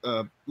about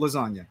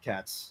lasagna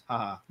cats.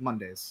 Haha,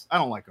 Mondays. I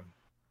don't like them.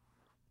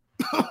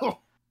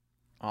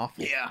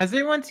 Awful. Yeah. Has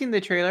anyone seen the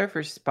trailer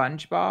for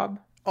SpongeBob?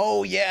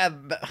 Oh, yeah.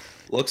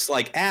 Looks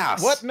like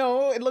ass. What?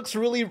 No, it looks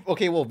really...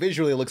 Okay, well,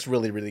 visually it looks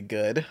really, really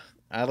good.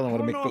 I don't know what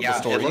to I make don't of know. the Yeah,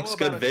 story. it looks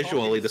good About a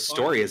visually. talking The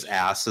story is sponge.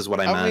 ass, is what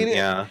I I meant. mean,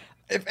 yeah.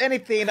 If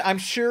anything, I'm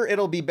sure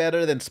it'll be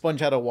better than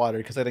Sponge Out of Water,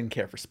 because I didn't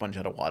care for Sponge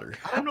Out of Water.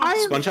 I don't know. I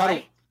Sponge Out of-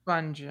 like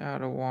Sponge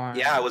Out of Water.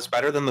 Yeah, it was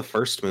better than the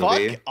first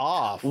movie. Fuck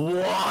off.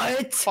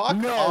 What? Fuck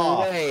no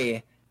off.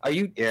 way. Are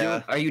you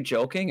Yeah. are you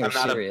joking or I'm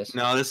not serious?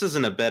 no, this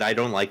isn't a bit. I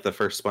don't like the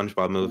first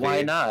SpongeBob movie.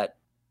 Why not?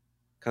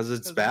 because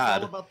it's 'Cause It's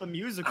bad. all about the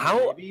musical,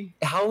 How baby.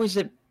 how is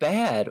it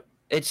bad?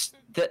 It's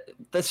the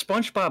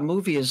SpongeBob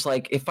movie is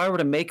like, if I were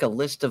to make a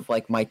list of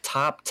like my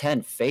top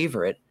 10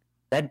 favorite,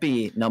 that'd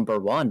be number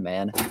one,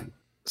 man.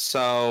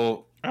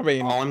 So I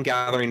mean, all I'm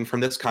gathering from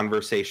this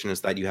conversation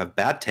is that you have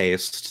bad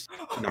taste,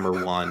 number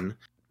one.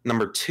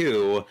 Number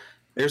two,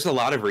 there's a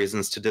lot of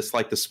reasons to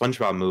dislike the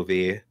SpongeBob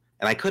movie,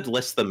 and I could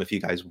list them if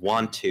you guys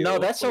want to. No,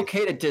 that's Like,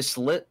 okay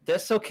to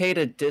that's okay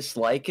to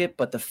dislike it,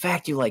 but the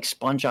fact you like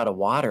Sponge Out of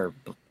Water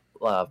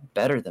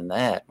better than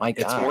that, my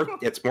God.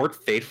 It's more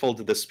faithful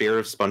to the spirit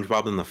of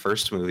SpongeBob than the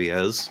first movie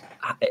is.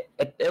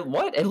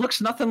 What? It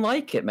looks nothing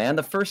like it, man.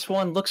 The first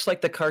one looks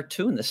like the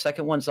cartoon. The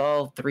second one's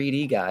all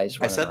 3D guys.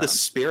 I said the running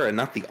spirit,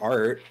 not the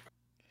art.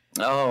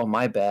 around. Oh,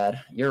 my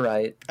bad. You're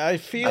right. I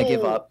feel I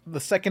give up. the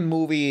second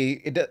movie,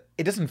 it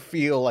doesn't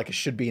feel like it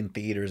should be in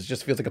theaters. It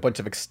just feels like a bunch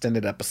of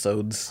extended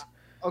episodes.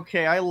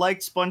 Okay, I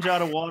liked Sponge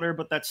Out of Water,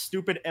 but that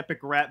stupid epic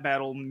rap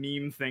battle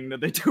meme thing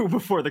that they do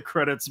before the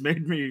credits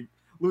made me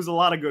lose a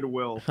lot of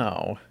goodwill.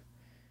 Oh.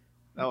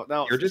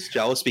 You're just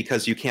jealous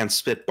because you can't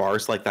spit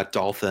bars like that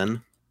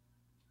dolphin.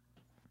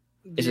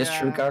 Is this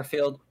true, Yeah,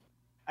 Garfield?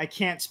 I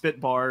can't spit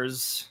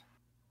bars.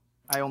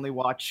 I only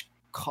watch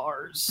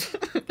Cars.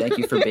 Thank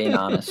you for being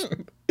honest.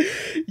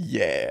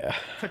 Yeah.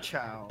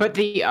 Ka-chow. But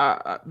the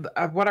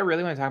what I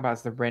really want to talk about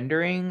is the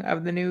rendering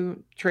of the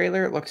new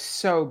trailer. It looks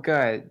so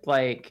good.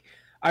 Like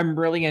I'm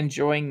really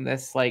enjoying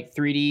this like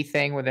 3D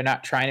thing where they're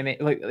not trying to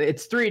make like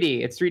it's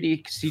 3D. It's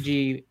 3D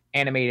CG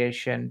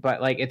animation,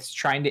 but like it's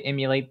trying to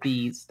emulate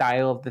the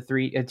style of the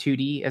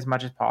 2D as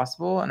much as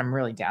possible, and I'm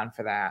really down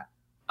for that.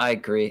 I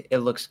agree. It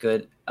looks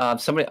good.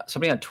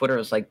 Somebody on Twitter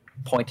was like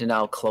pointing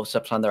out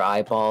close-ups on their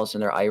eyeballs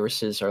and their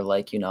irises are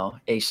like,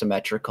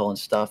 asymmetrical and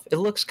stuff. It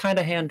looks kind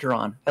of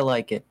hand-drawn. I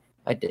like it.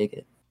 I dig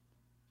it.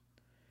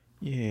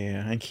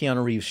 Yeah, and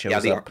Keanu Reeves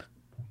shows Yeah, up.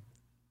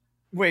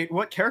 Wait,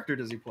 what character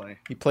does he play?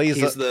 He plays.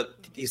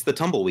 He's the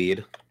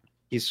tumbleweed.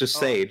 He's just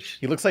Sage.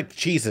 He looks like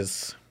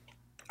Jesus.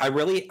 I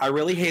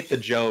really hate the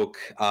joke,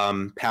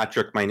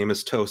 Patrick, my name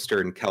is Toaster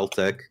in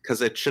Celtic,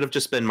 because it should have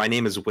just been my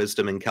name is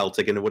Wisdom in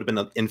Celtic, and it would have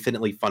been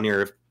infinitely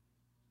funnier if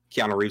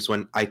Keanu Reeves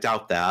went, I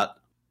doubt that.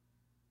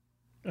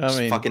 I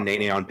mean, fucking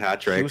Nene on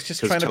Patrick. he was just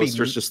 'cause trying to be.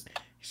 Toaster's just,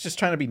 He's just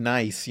trying to be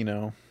nice,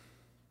 I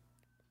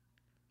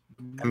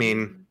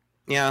mean,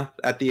 yeah,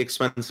 at the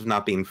expense of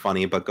not being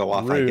funny, but go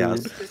off, Rude. I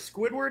guess. Is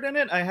Squidward in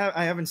it? I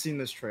haven't seen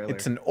this trailer.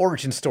 It's an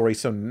origin story,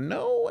 so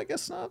no, I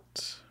guess not.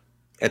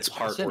 It's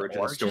part Is it origin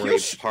origin? story,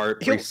 He'll-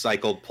 part he'll-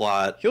 recycled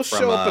plot. He'll from,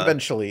 show up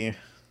eventually.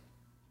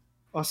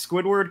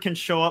 Squidward can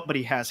show up, but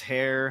he has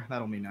hair.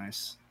 That'll be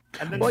nice.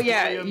 And then Well,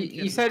 yeah, William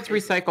you can- said it's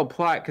recycled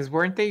plot because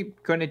weren't they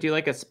going to do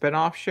like a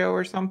spin-off show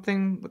or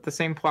something with the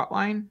same plot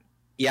line?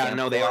 Yeah, Yeah,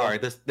 no, they well- are.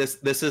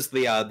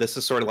 This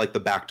is sort of like the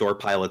backdoor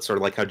pilot, sort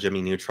of like how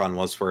Jimmy Neutron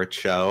was for its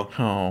show.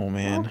 Oh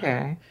man,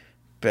 Okay.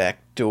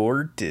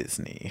 backdoor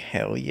Disney,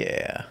 hell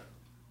yeah.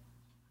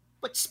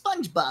 But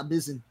SpongeBob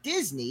isn't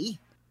Disney.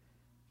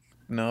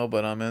 No,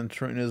 but I'm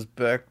entering his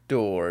back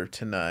door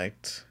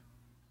tonight.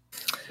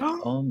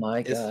 Oh my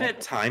Isn't God.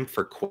 it time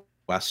for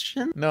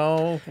question?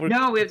 No, we're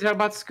No, we have to talk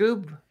about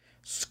Scoob.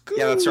 Scoob.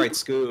 Yeah, that's right.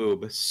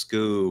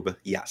 Scoob.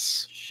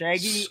 Yes.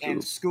 Shaggy and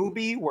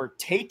Scooby were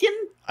taken?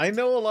 I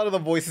know a lot of the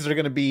voices are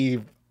going to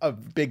be a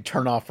big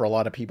turnoff for a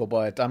lot of people,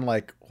 but I'm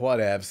like,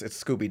 whatevs.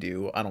 It's Scooby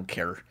Doo. I don't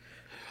care.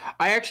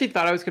 I actually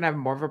thought I was going to have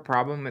more of a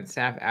problem with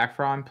Zac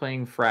Efron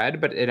playing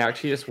Fred, but it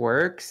actually just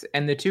works.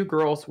 And the two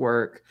girls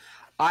work.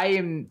 I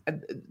am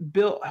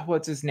Bill.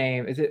 What's his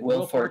name? Is it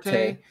Will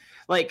Forte.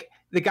 Like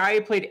the guy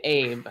who played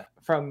Abe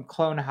from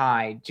Clone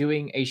High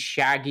doing a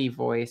Shaggy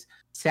voice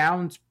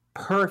sounds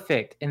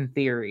perfect in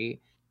theory.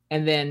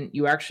 And then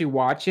you actually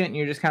watch it and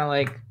you're just kind of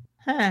like,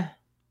 huh.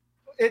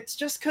 It's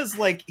just because,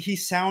 like, he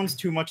sounds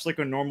too much like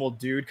a normal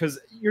dude, because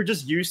you're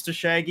just used to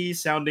Shaggy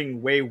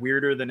sounding way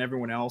weirder than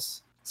everyone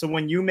else. So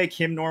when you make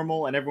him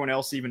normal and everyone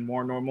else even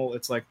more normal,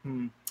 it's like,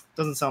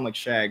 doesn't sound like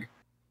Shag.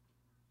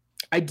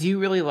 I do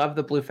really love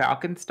the Blue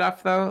Falcon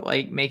stuff though,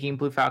 like making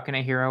Blue Falcon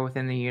a hero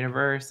within the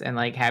universe and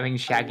like having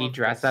Shaggy love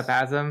dress this. up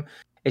as him.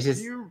 It's Do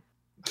just you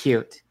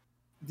cute.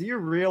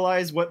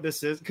 realize what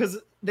this is? Because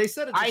they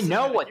said it's a I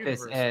know cinematic what this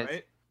universe, is.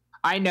 right?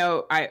 I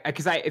know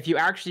because if you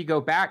actually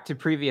go back to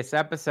previous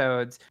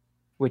episodes,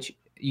 which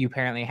you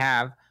apparently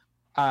have,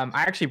 I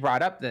actually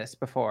brought up this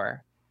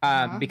before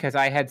because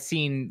I had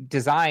seen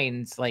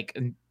designs like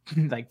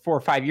 4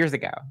 or 5 years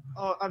ago.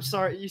 Oh, I'm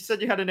sorry. You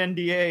said you had an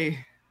NDA.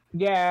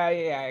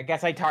 Yeah. I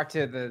guess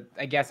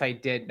I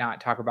did not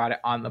talk about it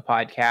on the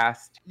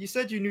podcast. You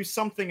said you knew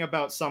something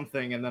about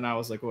something, and then I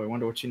was like, oh, I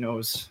wonder what she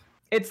knows.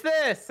 It's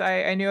this.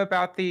 I knew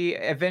about the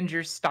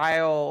Avengers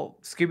style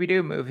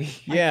Scooby-Doo movie.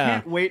 Yeah. I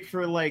can't wait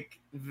for like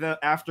the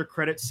after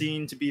credit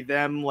scene to be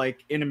them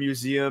like in a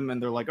museum, and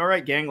they're like, all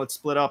right, gang, let's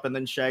split up. And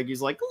then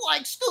Shaggy's like,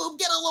 Scoob,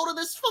 get a load of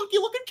this funky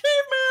looking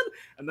caveman.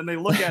 and then they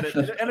look at it,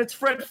 and it's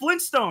Fred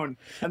Flintstone.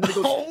 And then it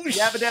goes, Oh,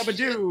 yabba dabba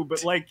doo.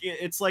 But like,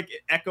 it's like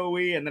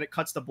echoey, and then it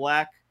cuts to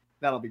black.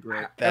 That'll be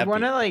great. I That'd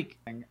want be- to like.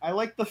 I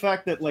like the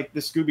fact that like the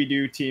Scooby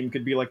Doo team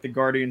could be like the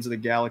Guardians of the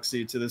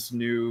Galaxy to this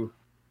new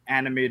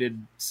animated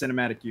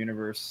cinematic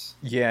universe.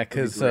 Yeah,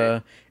 because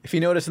great. if you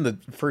notice in the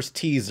first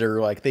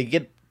teaser, like they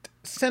get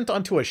sent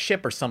onto a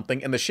ship or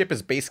something, and the ship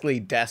is basically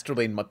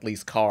Dastardly and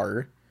Muttley's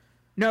car.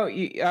 No,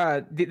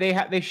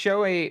 they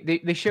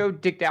show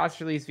Dick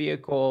Dastardly's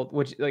vehicle,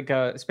 which like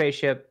a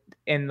spaceship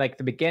in like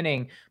the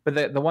beginning,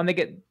 but the one they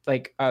get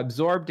like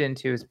absorbed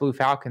into is Blue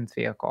Falcon's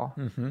vehicle.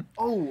 Mm-hmm.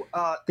 Oh,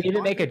 They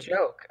even make a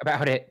joke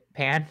about it,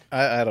 Pan.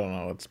 I don't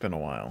know. It's been a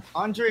while.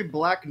 Andre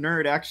Black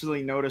Nerd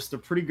actually noticed a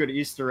pretty good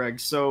Easter egg.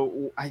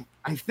 So I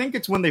think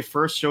it's when they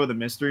first show the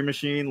Mystery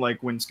Machine,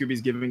 like when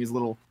Scooby's giving his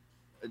little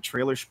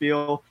trailer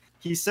spiel.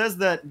 He says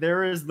that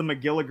there is the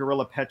Magilla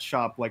Gorilla pet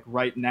shop like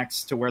right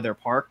next to where they're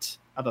parked.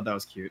 I thought that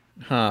was cute.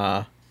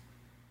 Huh.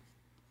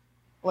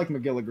 I like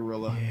Magilla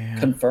Gorilla. Yeah.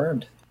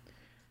 Confirmed.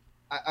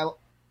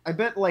 I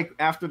bet like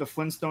after the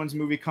Flintstones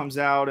movie comes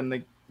out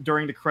and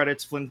during the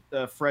credits,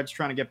 Fred's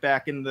trying to get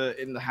back in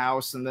the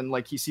house, and then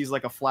like he sees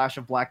like a flash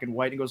of black and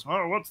white and goes,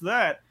 "Oh, what's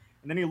that?"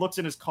 And then he looks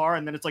in his car,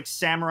 and then it's like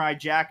Samurai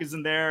Jack is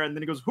in there, and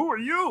then he goes, "Who are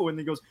you?" And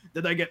he goes,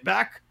 "Did I get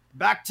back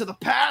to the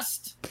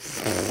past?"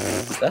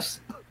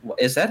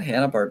 Is that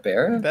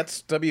Hanna-Barbera?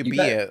 That's WB You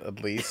bet.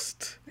 at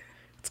least.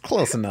 It's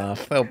close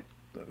enough.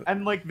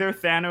 And like their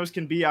Thanos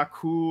can be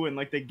Aku, and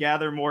like they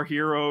gather more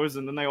heroes,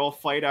 and then they all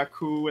fight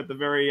Aku at the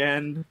very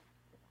end.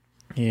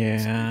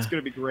 Yeah. It's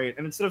gonna be great.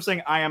 And instead of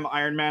saying "I am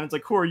Iron Man," it's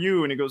like, "Who are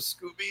you?" And he goes,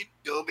 "Scooby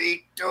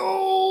Dooby Doo."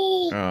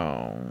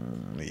 Oh,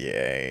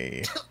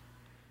 yay.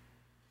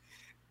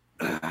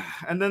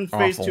 And then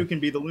Phase Awful. 2 can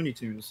be the Looney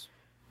Tunes.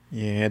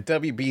 Yeah,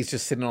 WB's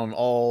just sitting on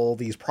all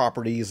these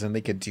properties, and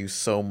they could do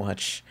so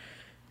much.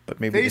 But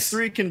maybe Phase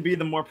 3 can be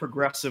the more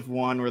progressive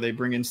one where they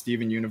bring in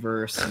Steven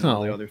Universe and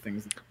all the other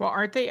things. Well,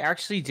 aren't they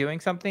actually doing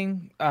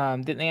something?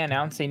 Didn't they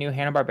announce a new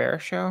Hanna-Barbera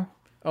show?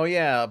 Oh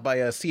yeah,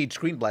 by C.H.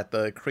 Greenblatt,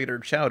 the creator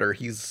of Chowder.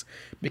 He's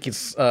making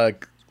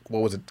what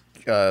was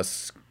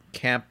it,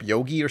 Camp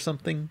Yogi or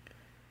something?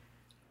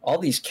 All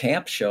these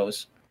camp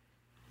shows.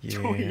 Yeah.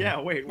 Oh yeah,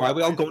 wait. Why are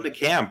we all going to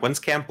camp? When's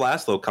Camp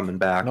Laszlo coming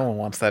back? No one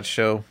wants that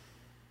show.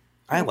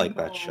 I like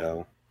that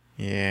show.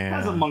 Yeah.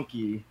 Has a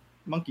monkey.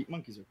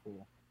 Monkeys are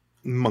cool.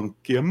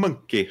 Monkey, a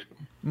monkey.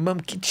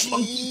 Monkey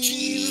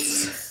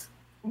cheese.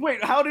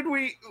 Wait, how did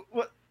we?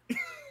 What?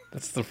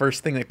 That's the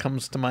first thing that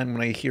comes to mind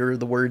when I hear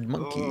the word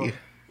monkey. Oh.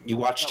 You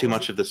watch too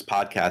much of this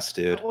podcast,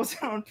 dude. That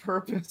wasn't on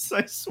purpose.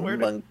 I swear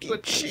Monkey to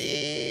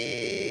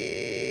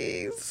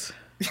cheese.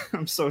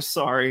 I'm so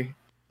sorry.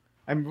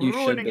 I'm You should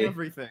ruining be.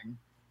 everything.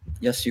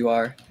 Yes, you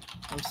are.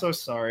 I'm so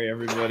sorry,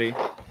 everybody.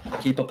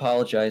 Keep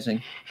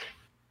apologizing.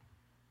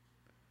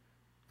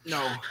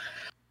 No.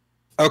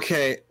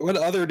 Okay, what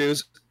other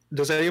news?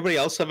 Does anybody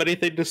else have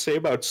anything to say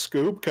about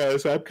Scoob?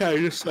 Because I'm kind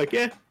of just like,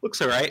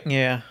 looks alright.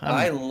 Yeah.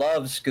 I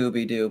love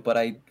Scooby-Doo, but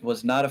I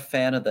was not a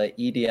fan of the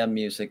EDM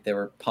music they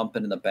were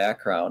pumping in the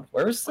background.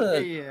 Where's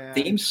the Yeah.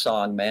 theme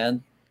song,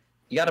 man?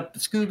 You got a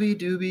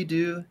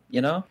Scooby-Dooby-Doo,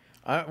 you know?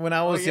 When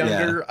I was yeah.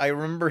 younger, I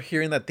remember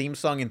hearing that theme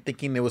song and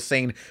thinking it was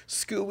saying,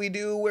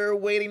 "Scooby-Doo, we're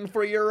waiting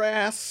for your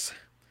ass."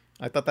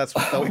 I thought that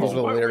was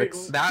the wait,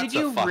 lyrics. That's Did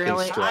you a fucking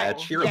really?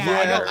 stretch. You're Yeah,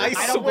 a liar.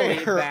 I don't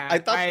believe swear, that. I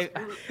thought-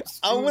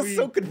 I was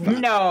so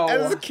confused. No.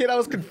 As a kid, I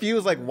was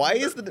confused. Like, why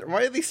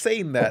are they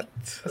saying that?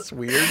 That's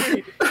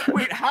weird.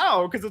 Wait,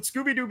 how? Because it's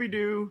Scooby Dooby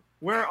Doo.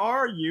 Where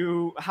are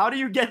you? How do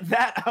you get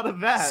that out of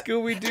that?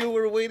 Scooby-Doo,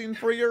 we're waiting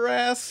for your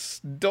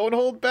ass. Don't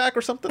hold back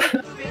or something.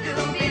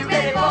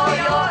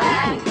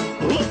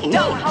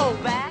 Don't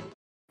hold back.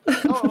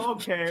 Oh,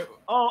 okay.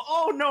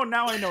 Oh no!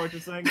 Now I know what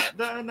you're saying.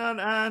 Dun dun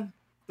dun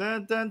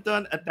dun dun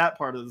dun. At that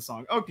part of the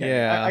song. Okay,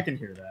 Yeah. I can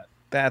hear that.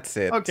 That's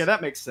it. Okay,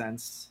 that makes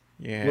sense.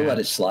 Yeah. We'll let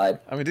it slide.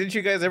 I mean, didn't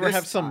you guys ever This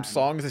have some time.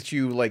 songs that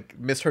you like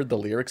misheard the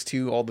lyrics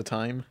to all the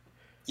time?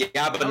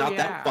 Yeah, but Oh, not yeah.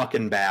 that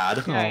fucking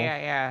bad.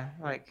 Yeah.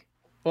 Like,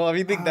 Well, I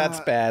mean, I think that's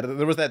Uh, bad.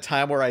 There was that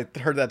time where I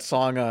heard that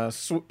song, the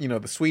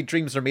 "Sweet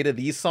Dreams Are Made of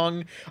These"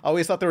 song. I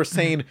always thought they were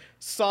saying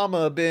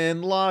 "Osama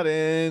bin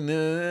Laden,"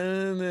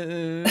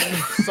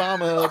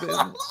 Osama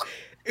bin.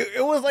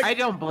 It was like I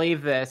don't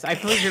believe this. I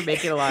believe you're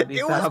making a lot of these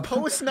it was up.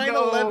 post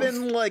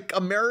 9/11, like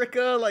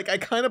America. Like I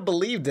kind of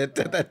believed it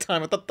at that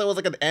time. I thought that was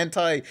like an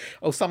anti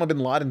Osama bin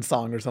Laden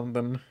song or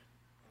something.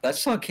 That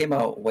song came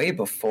out way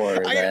before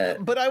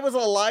that. But I was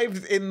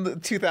alive in the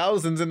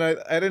 2000s, and I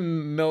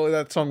didn't know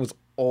that song was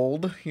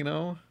old. You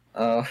know?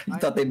 You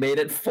thought they made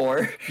it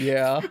for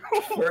Yeah,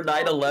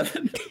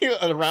 9/11?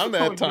 around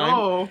that time.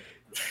 Oh,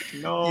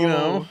 no. You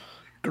know,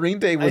 Green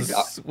Day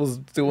was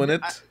doing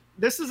it.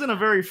 This isn't a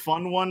very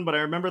fun one, but I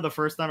remember the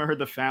first time I heard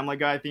the Family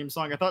Guy theme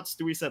song, I thought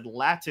Stewie said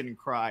Latin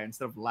cry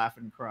instead of laugh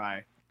and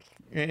cry.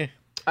 Eh.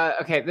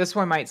 Okay, this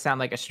one might sound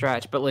like a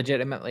stretch, but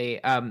legitimately,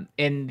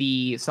 in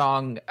the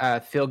song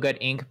 "Feel Good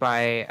Inc."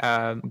 by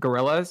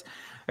Gorillaz,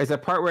 there's a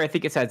part where I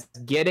think it says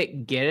 "Get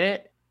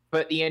it,"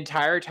 but the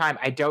entire time,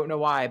 I don't know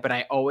why, but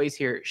I always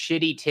hear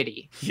 "shitty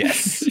titty."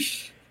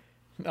 Yes.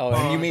 Oh,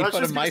 and you made I was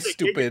fun of just my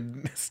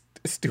gonna say-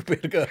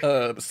 stupid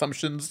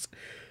assumptions.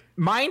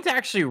 Mine's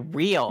actually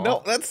real.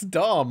 No, that's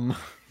dumb.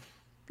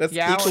 That's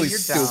Yeah, well, equally you're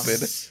dumb.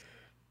 stupid.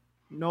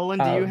 Nolan,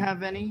 do you Um,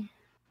 have any?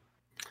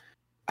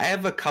 I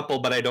have a couple,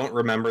 but I don't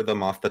remember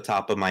them off the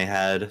top of my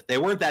head. They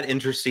weren't that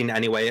interesting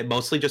anyway. It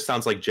mostly just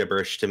sounds like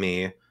gibberish to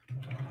me.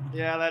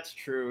 Yeah, that's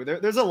true.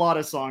 There's a lot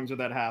of songs where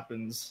that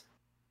happens.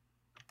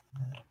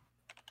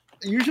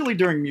 Usually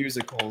during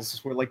musicals,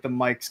 where like the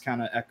mics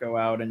kind of echo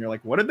out, and you're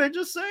like, "What did they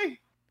just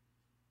say?"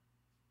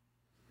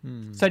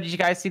 So did you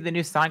guys see the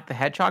new Sonic the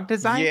Hedgehog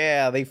design?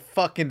 Yeah, they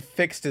fucking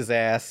fixed his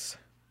ass.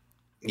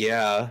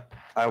 Yeah,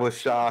 I was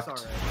shocked.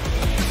 It's all right.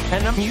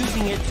 And I'm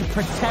using it to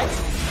protect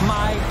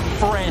my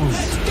friends.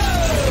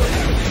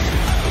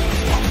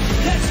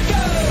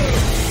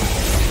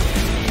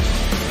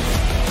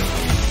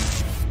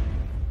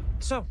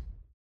 So,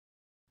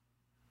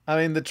 I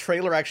mean, the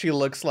trailer actually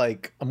looks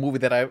like a movie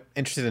that I'm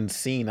interested in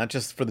seeing, not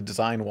just for the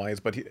design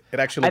wise, but it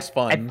actually looks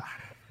fun.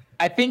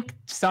 I think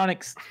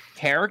Sonic's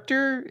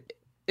character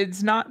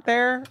is not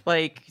there.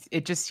 Like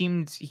it just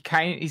seems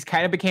he's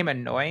kind of became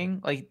annoying.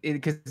 Like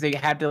because they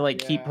had to like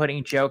keep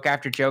putting joke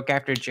after joke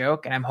after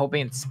joke, and I'm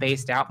hoping it's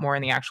spaced out more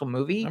in the actual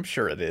movie. I'm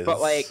sure it is.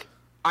 But like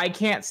I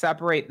can't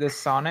separate this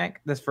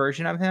Sonic, this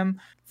version of him,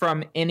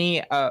 from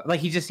any like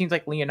he just seems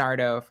like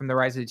Leonardo from the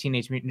Rise of the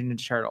Teenage Mutant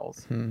Ninja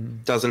Turtles.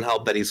 Doesn't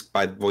help that he's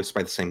voiced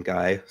by the same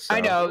guy. So. I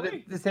know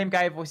the same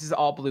guy voices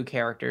all blue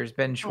characters,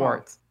 Ben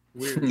Schwartz.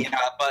 Yeah,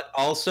 but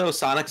also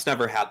Sonic's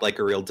never had like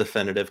a real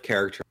definitive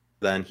character.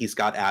 Then he's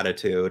got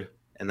attitude,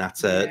 and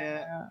that's it.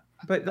 Yeah,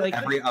 but like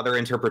every other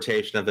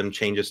interpretation of him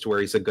changes to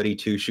where he's a goody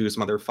two shoes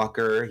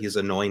motherfucker. He's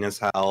annoying as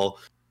hell,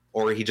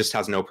 or he just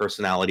has no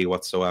personality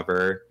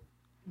whatsoever.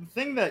 The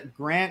thing that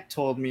Grant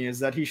told me is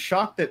that he's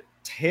shocked that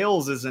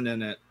Tails isn't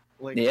in it.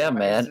 Like, Yeah, why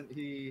man. isn't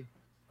he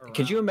around?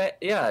 Could you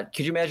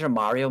imagine a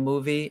Mario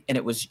movie and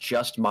it was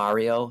just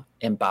Mario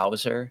and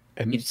Bowser?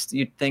 And-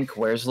 You'd think,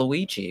 where's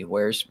Luigi?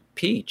 Where's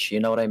Peach? You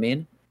know what I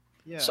mean?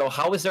 Yeah. So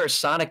how is there a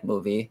Sonic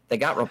movie? They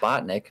got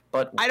Robotnik,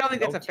 but I don't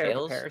think no that's a fair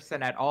Tails?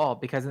 comparison at all,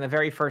 because in the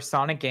very first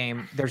Sonic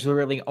game, there's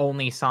literally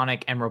only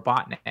Sonic and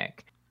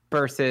Robotnik.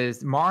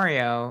 Versus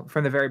Mario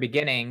from the very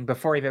beginning,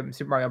 before even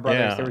Super Mario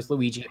Brothers, Yeah. there was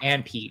Luigi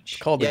and Peach.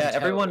 Called Yeah, it.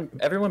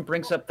 everyone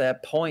brings up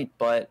that point,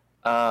 but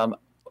It's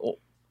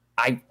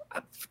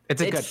a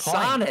good point.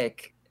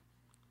 Sonic.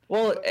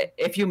 Well,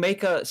 if you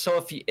make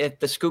if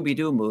the Scooby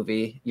Doo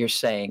movie you're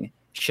saying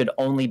should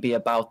only be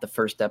about the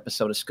first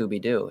episode of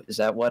Scooby Doo, is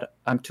that what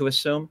I'm to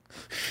assume?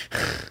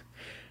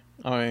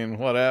 I mean,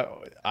 what?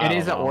 It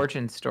is an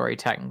origin story,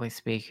 technically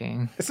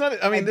speaking. It's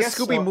not. I mean, this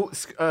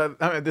guess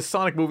this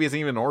Sonic movie isn't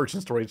even an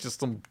origin story. It's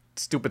just some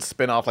stupid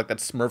spin-off like that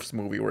Smurfs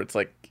movie where it's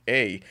like,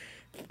 hey,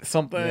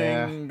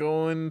 something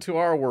going to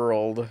our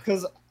world.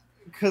 Because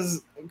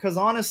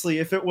honestly,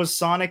 if it was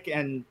Sonic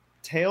and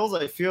Tails,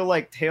 I feel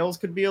like Tails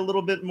could be a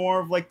little bit more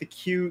of like the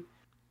cute,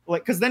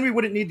 like, because then we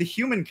wouldn't need the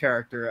human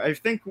character. I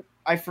think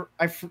I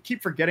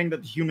keep forgetting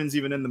that the human's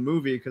even in the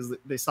movie because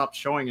they stopped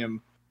showing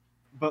him.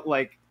 But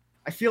like,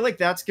 I feel like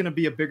that's going to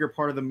be a bigger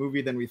part of the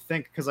movie than we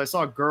think, because I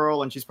saw a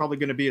girl and she's probably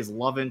going to be his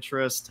love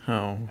interest.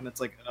 Oh. And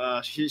it's like,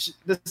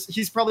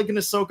 he's probably going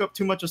to soak up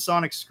too much of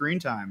Sonic's screen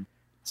time.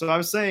 So I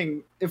was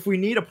saying, if we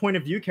need a point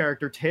of view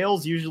character,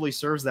 Tails usually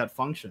serves that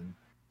function.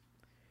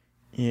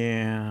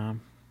 Yeah,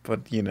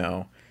 but you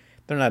know,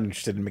 they're not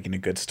interested in making a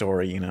good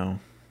story. You know.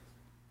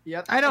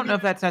 Yeah, I don't know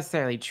if that's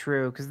necessarily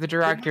true, because the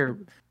director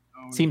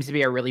seems to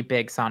be a really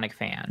big Sonic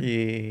fan.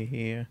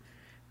 Yeah,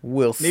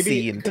 we'll Maybe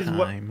see in 'cause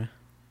time.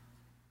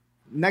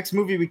 Next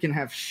movie we can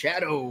have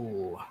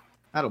Shadow.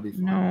 That'll be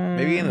fun. No.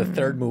 Maybe in the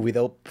third movie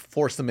they'll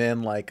force them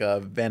in like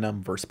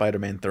Venom for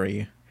Spider-Man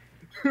 3.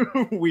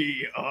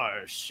 We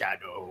are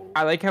Shadow.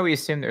 I like how we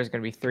assume there's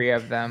going to be 3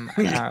 of them.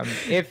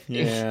 If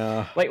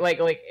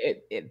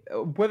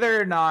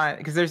whether or not,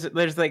 because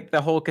there's like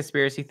the whole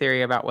conspiracy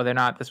theory about whether or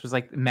not this was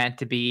like meant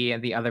to be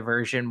and the other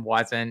version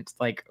wasn't,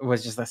 like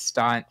was just a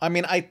stunt. I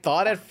mean, I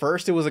thought at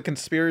first it was a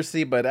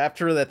conspiracy, but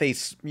after that they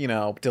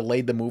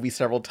delayed the movie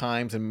several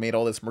times and made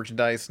all this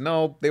merchandise.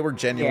 No, they were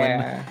genuine.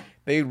 Yeah.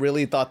 They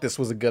really thought this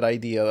was a good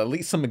idea. At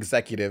least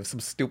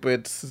some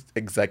stupid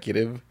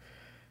executive.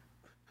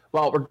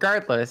 Well,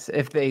 regardless,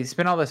 if they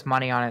spend all this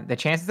money on it, the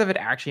chances of it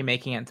actually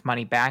making its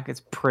money back is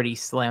pretty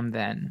slim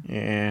then.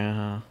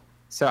 Yeah.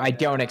 So I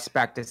don't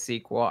expect a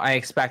sequel. I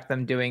expect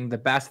them doing the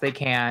best they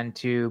can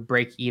to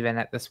break even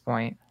at this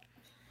point.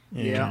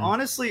 Yeah,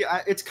 honestly,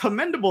 it's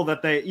commendable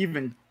that they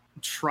even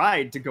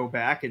tried to go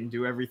back and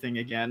do everything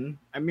again.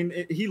 I mean,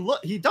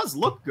 he does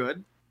look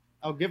good.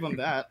 I'll give him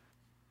that.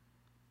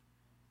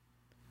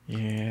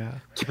 Yeah.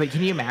 But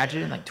can you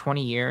imagine in like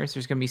 20 years,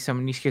 there's going to be so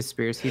many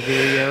conspiracy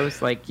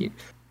videos? Like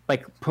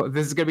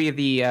this is going to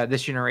be the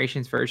this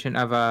generation's version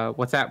of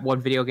what's that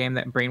one video game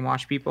that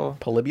brainwashed people?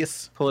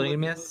 Polybius?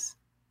 Polybius?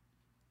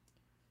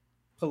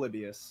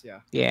 Polybius,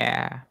 yeah.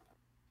 Yeah.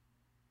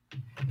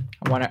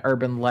 I want to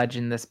urban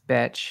legend this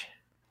bitch.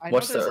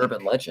 What's the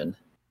urban legend?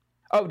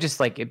 Oh, just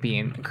like it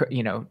being,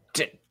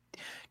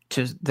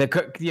 just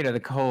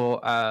the whole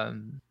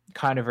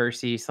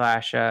controversy /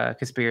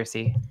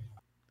 conspiracy.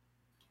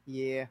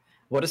 Yeah.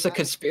 What is a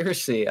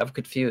conspiracy? I'm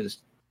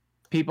confused.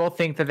 People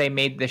think that they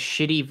made the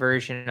shitty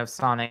version of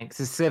Sonic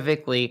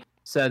specifically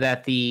so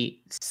that the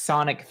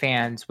Sonic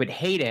fans would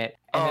hate it.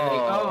 And they're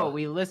like, Oh. oh,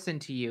 we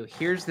listened to you.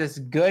 Here's this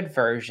good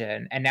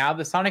version. And now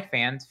the Sonic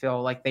fans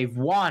feel like they've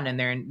won and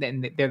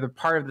they're the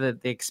part of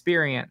the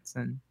experience.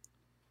 And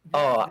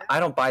Oh, I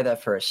don't buy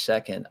that for a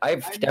second.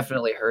 I've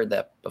definitely heard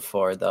that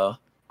before, though.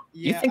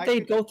 You think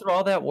they'd go through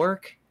all that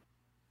work?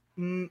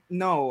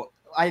 No,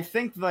 I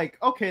think like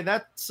okay,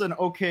 that's an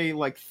okay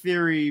like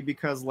theory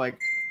because like,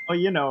 oh,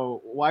 you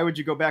know, why would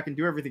you go back and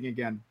do everything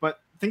again? But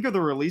think of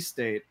the release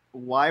date.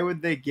 Why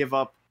would they give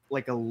up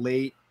like a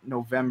late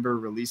November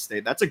release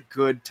date? That's a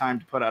good time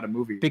to put out a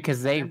movie.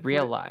 because they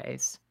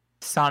realize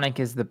Sonic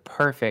is the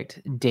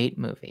perfect date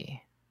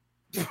movie.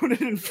 Put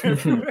it in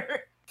February.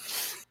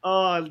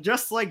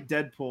 Just like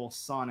Deadpool,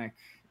 Sonic,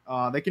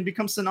 they can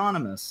become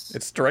synonymous.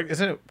 It's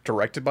isn't it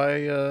directed by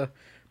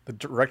the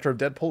director of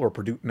Deadpool or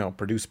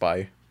produced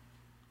by?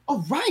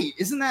 Oh right,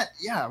 isn't that?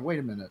 Yeah, wait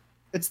a minute.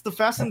 It's the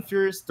Fast and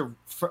Furious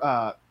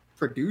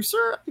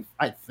producer,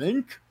 I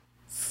think.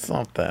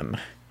 Something.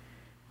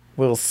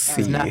 We'll see.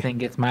 'Cause nothing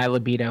gets my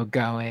libido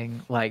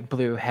going like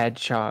Blue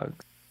Hedgehog.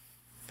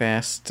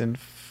 Fast and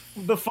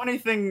The funny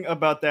thing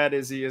about that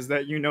is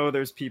that you know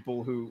there's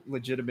people who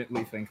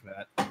legitimately think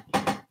that.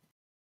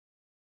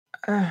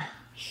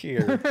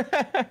 Here.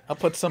 I'll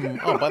put some.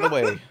 Oh, by the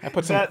way, I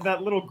put some.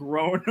 that little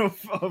groan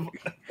of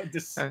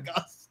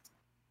disgust.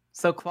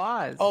 So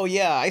Claus. Oh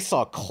yeah, I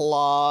saw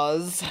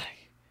Claus.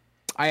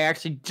 I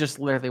actually just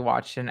literally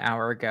watched an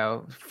hour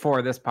ago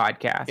for this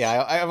podcast.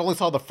 Yeah, I only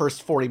saw the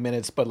first 40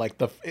 minutes, but like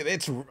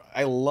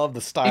I love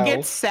the style. It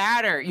gets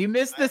sadder. You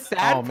missed the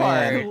sad Oh, part.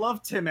 man. I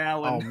love Tim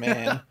Allen. Oh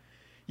man.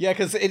 Yeah,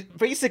 because it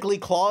basically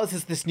Claus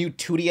is this new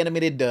 2D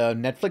animated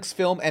Netflix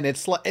film, and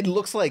it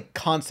looks like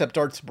concept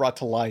art's brought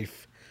to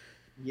life.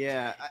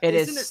 Yeah, It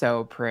is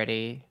so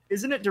pretty.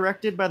 Isn't it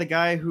directed by the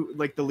guy who,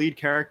 like, the lead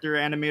character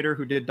animator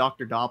who did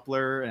Dr.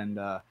 Doppler and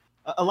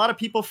a lot of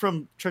people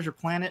from Treasure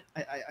Planet?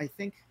 I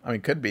think. I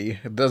mean, could be.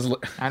 It does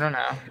look. I don't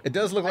know. It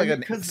does look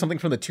like something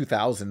from the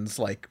 2000s,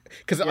 like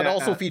because it Yeah,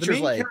 also the features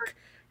main like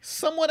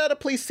somewhat out of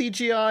place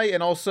CGI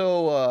and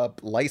also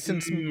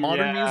licensed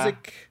modern yeah.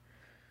 music.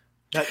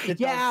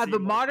 Yeah, the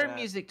modern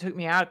music took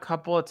me out a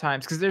couple of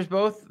times because there's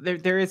both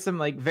there is some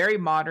like very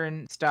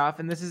modern stuff,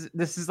 and this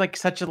is like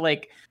such a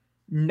like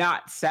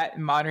not set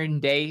in modern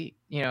day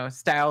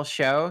style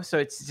show, so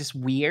it's just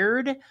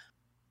weird.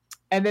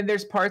 And then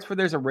there's parts where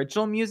there's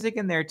original music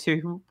in there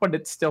too, but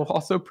it's still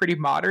also pretty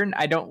modern.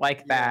 I don't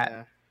like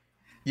that.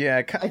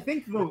 Yeah, I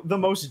think the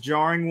most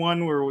jarring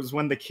one was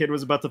when the kid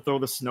was about to throw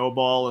the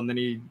snowball, and then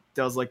he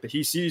does like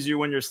he sees you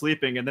when you're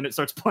sleeping, and then it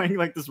starts playing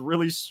like this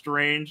really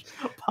strange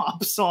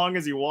pop song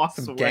as he walks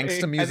away.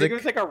 Gangsta I music. think it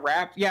was like a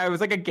rap. Yeah, it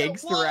was like a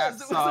gangster rap It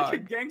song. was like a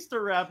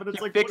gangster rap, and it's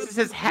He like fixes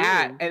his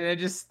hat and then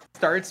just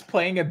starts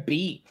playing a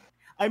beat.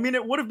 I mean,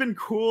 it would have been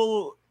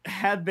cool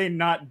had they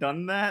not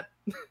done that.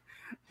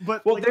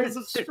 But Well, like, there's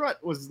the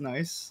strut was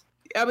nice.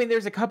 I mean,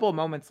 there's a couple of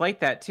moments like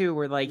that too,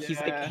 where like he's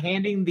like Yeah.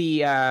 handing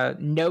the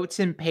notes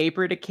and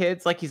paper to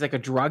kids, like he's like a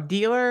drug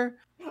dealer.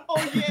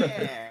 Oh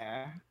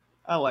yeah,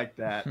 I like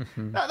that.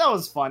 that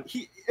was fun.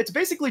 It's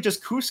basically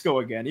just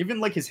Cusco again. Even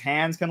like his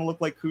hands kind of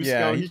look like Cusco.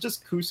 Yeah, He's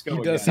just Cusco. He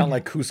does again. sound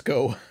like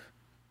Cusco.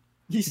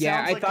 He Yeah,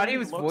 sounds I like thought him, he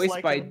was looks voiced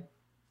like by. him.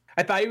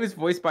 I thought he was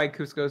voiced by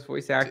Cusco's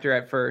voice actor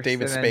at first.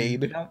 David and then-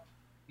 Spade.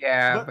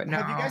 Yeah, but no.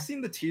 Have you guys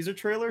seen the teaser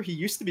trailer? He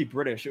used to be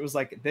British. It was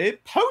like the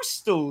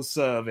Postal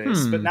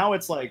Service, but now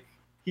it's like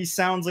he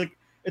sounds like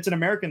it's an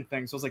American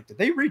thing. So I was like, did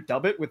they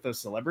redub it with a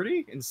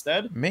celebrity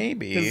instead?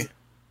 Maybe.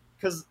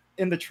 Because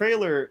in the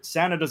trailer,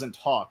 Santa doesn't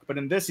talk, but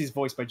in this, he's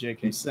voiced by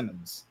J.K.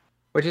 Simmons.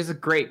 Which is a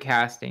great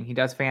casting. He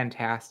does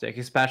fantastic,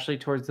 especially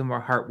towards the more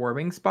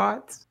heartwarming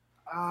spots.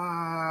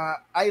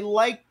 I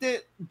liked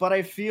it, but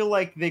I feel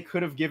like they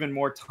could have given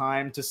more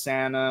time to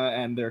Santa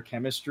and their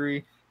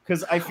chemistry.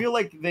 Because I feel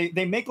like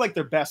they make like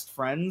their best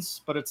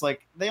friends, but it's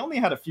like they only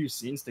had a few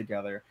scenes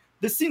together.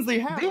 The scenes they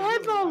had, They were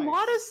had really a nice.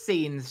 lot of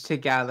scenes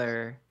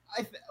together.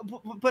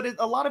 But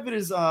a lot of it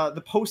is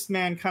the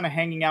postman kind of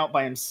hanging out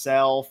by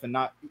himself and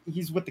not.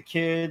 He's with the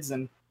kids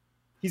and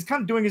he's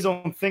kind of doing his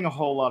own thing a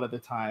whole lot of the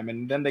time.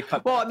 And then they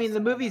cut. Well, back I mean, to the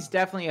Santa. movie's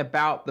definitely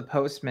about the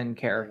postman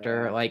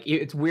character. Yeah. Like,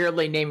 it's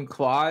weirdly named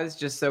Claus,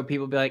 just so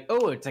people be like,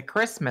 "Oh, it's a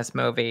Christmas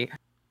movie."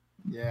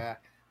 Yeah,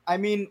 I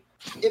mean,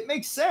 it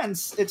makes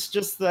sense. It's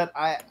just that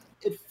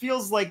it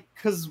feels like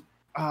because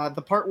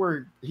the part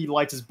where he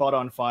lights his butt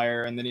on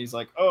fire and then he's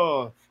like,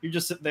 "Oh, you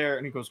just sit there,"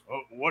 and he goes,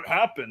 "Oh, what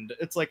happened?"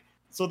 It's like,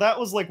 so that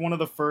was like one of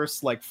the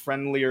first like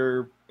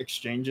friendlier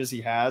exchanges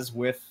he has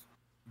with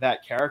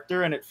that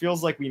character, and it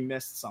feels like we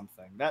missed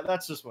something.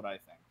 That's just what I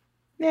think.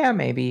 Yeah,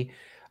 maybe.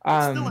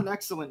 It's still an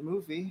excellent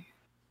movie.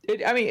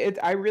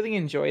 I really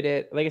enjoyed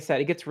it. Like I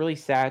said, it gets really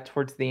sad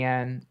towards the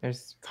end.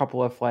 There's a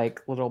couple of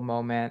like little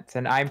moments,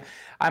 and I'm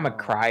a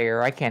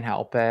crier. I can't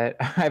help it.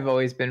 I've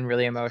always been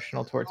really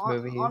emotional towards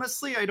movies.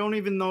 Honestly, I don't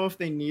even know if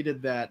they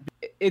needed that.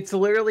 It's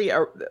literally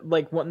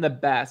like one of the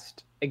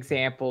best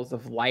examples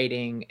of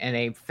lighting in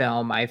a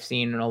film I've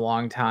seen in a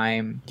long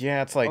time.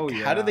 Yeah, it's like, Oh,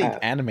 how do they yeah.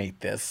 animate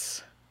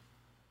this?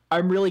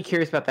 I'm really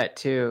curious about that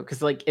too,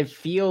 because like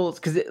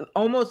it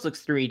almost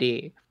looks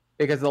 3D.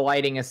 because the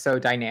lighting is so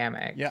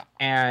dynamic. Yeah.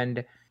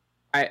 And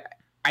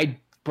I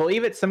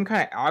believe it's some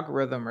kind of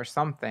algorithm or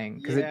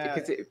something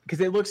because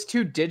it looks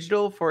too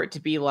digital for it to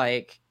be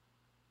like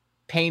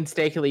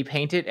painstakingly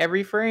painted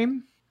every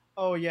frame.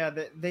 Oh yeah,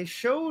 they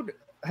showed.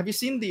 Have you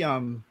seen the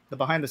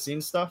behind the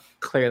scenes stuff?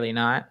 Clearly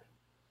not.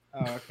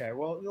 Oh, okay.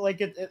 Well,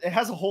 like it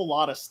has a whole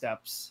lot of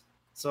steps.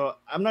 So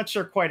I'm not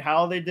sure quite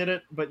how they did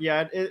it, but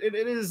yeah, it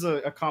is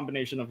a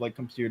combination of like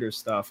computer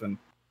stuff and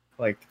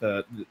like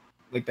the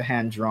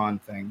hand drawn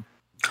thing.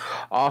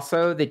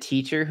 Also, the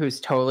teacher who's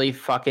totally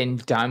fucking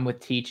done with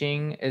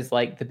teaching is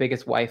like the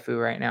biggest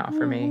waifu right now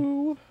for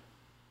me.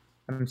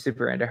 I'm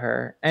super into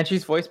her, and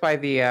she's voiced by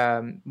the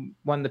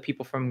one of the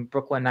people from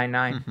Brooklyn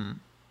Nine-Nine. Mm-hmm.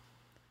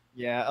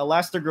 Yeah,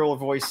 Elastigirl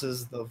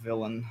voices the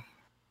villain.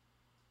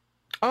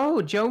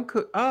 Oh, Joan.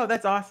 Oh,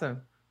 that's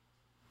awesome.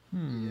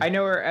 I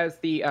know her as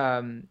the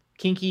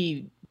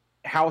kinky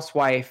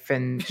housewife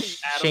and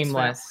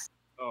Shameless.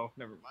 Oh,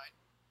 never mind.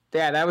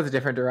 Yeah, that was a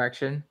different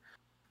direction.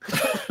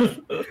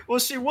 Well,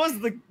 she was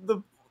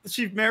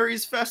she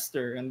marries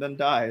Fester and then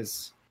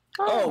dies.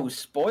 Oh,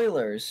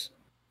 spoilers.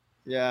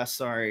 Yeah,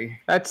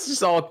 sorry. That's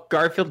just all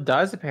Garfield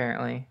does,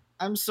 apparently.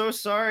 I'm so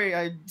sorry.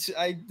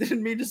 I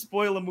didn't mean to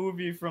spoil a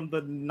movie from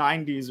the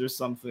 90s or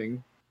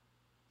something.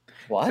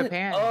 What?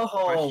 Japan. Oh,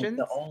 Questions?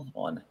 the old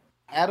one.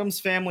 Adam's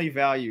Family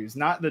Values,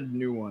 not the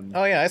new one.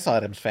 Oh yeah, I saw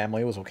Adam's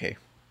Family. It was okay.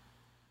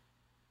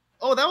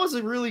 Oh, that was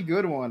a really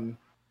good one.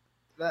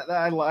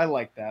 I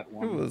like that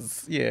one. It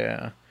was,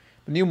 yeah.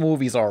 The new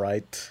movie's all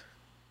right.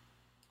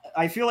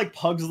 I feel like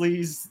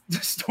Pugsley's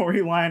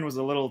storyline was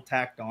a little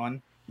tacked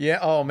on. Yeah.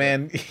 Oh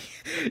man.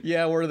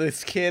 Yeah, where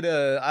this kid,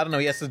 I don't know,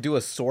 he has to do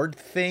a sword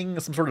thing,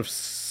 some sort of.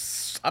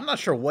 I'm not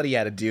sure what he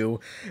had to do,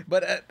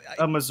 but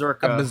a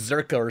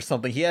mazurka or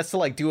something. He has to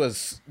like do a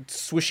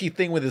swishy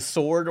thing with his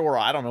sword, or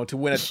I don't know, to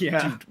win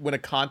a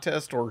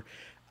contest, or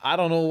I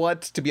don't know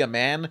what, to be a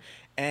man.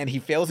 And he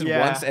fails it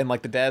once, and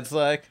like the dad's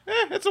like,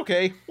 it's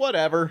okay,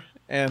 whatever,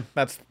 and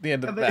that's the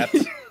end of that.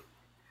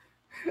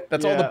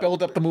 That's all the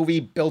build up the movie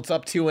builds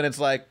up to, and it's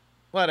like,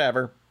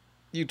 whatever,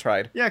 you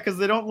tried. Yeah, because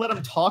they don't let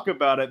him talk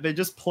about it. They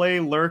just play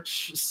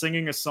Lurch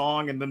singing a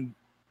song, and then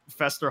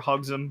Fester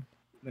hugs him,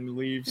 and then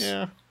leaves.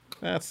 Yeah,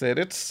 that's it.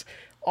 It's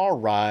all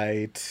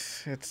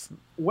right. It's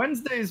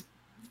Wednesday's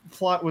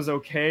plot was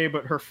okay,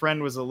 but her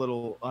friend was a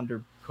little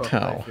undercooked,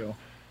 I feel.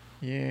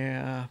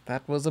 Yeah,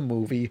 that was a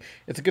movie.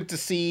 It's good to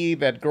see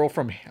that girl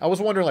from. I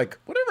was wondering, like,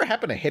 whatever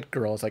happened to Hit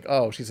Girl? It's like,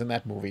 oh, she's in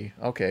that movie.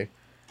 Okay.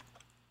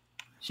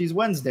 She's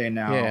Wednesday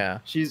now. Yeah.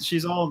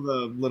 She's all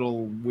the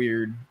little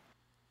weird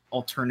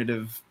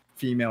alternative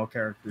female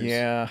characters.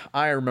 Yeah,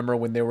 I remember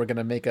when they were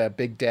gonna make a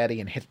Big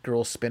Daddy and Hit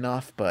Girl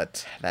spinoff,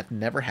 but that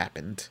never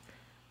happened.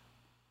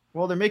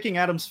 Well, they're making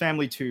Adam's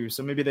Family 2,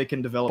 so maybe they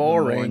can develop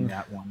more in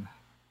that one.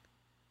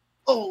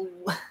 Oh.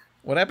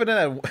 What happened to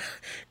that?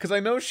 Because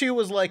I know she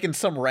was like in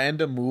some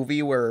random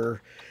movie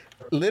where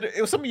it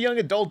was some young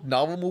adult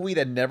novel movie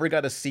that never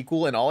got a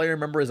sequel, and all I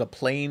remember is a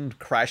plane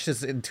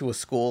crashes into a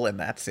school, and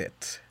that's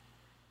it.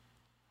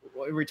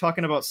 Are we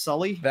talking about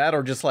Sully? That,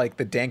 or just like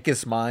The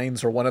Dankest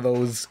Minds, or one of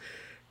those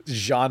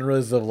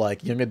genres of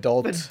like young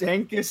adult. The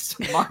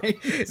Dankest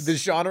Minds. The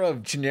genre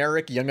of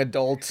generic young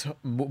adult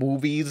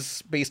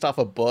movies based off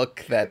a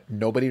book that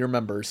nobody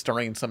remembers,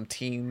 starring some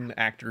teen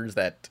actors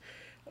that.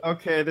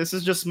 Okay, this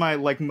is just my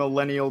like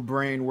millennial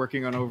brain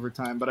working on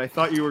overtime, but I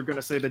thought you were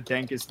gonna say the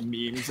dankest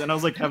memes, and I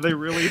was like, have they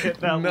really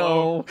hit that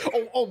low?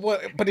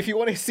 But if you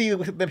want to see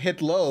them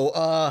hit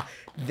low,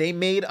 they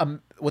made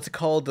what's it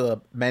called,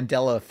 the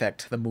Mandela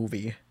Effect, the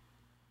movie.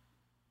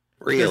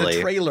 Really? There's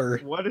a trailer.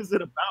 What is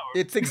it about?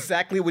 It's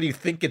exactly what you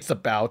think it's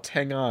about.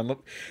 Hang on,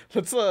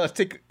 let's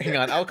hang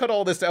on. I'll cut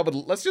all this out, but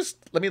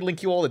let me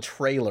link you all the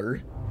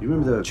trailer. You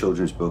remember the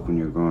children's book when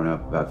you were growing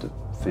up about the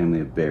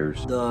family of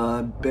bears?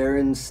 The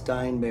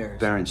Berenstein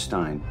Bears.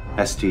 Berenstein.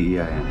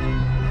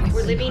 S-T-E-I-N.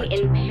 We're living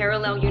in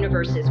parallel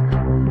universes.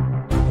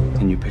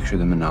 Can you picture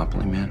the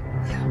Monopoly Man?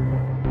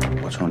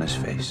 Yeah. What's on his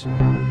face?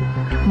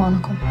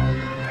 Monocle.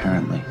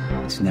 Apparently,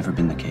 it's never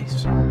been the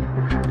case.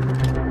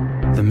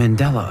 The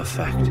Mandela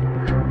Effect.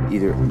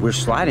 Either we're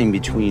sliding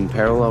between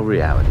parallel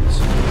realities,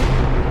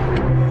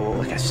 or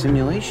like a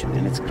simulation,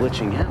 and it's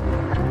glitching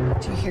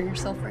out. Do you hear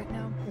yourself right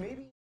now?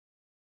 Maybe.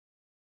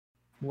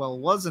 Well,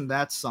 wasn't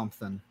that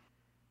something?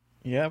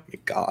 Yep.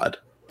 God.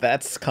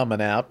 That's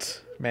coming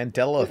out.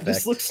 Mandela Effect.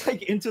 This looks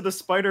like Into the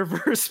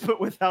Spider-Verse, but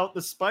without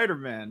the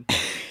Spider-Man.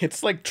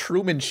 It's like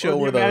Truman Show,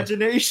 or the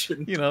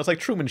imagination. It's like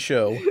Truman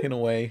Show in a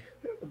way.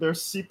 They're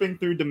seeping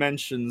through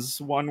dimensions.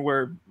 One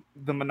where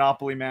the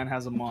Monopoly Man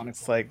has a monocle.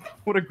 It's like,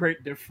 what a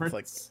great difference.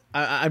 It's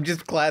like, I'm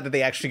just glad that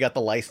they actually got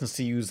the license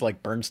to use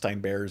like Bernstein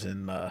Bears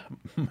in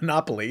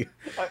Monopoly.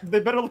 They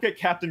better look at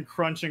Captain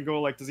Crunch and go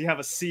like, does he have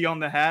a C on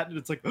the hat? And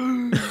it's like,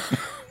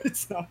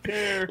 it's not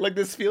there. Like,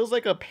 this feels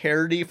like a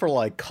parody for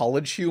like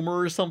College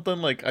Humor or something.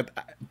 Like,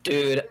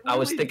 dude, I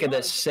was thinking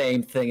the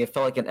same thing. It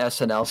felt like an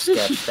SNL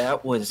sketch.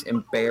 That was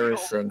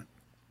embarrassing.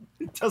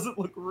 It doesn't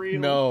look real.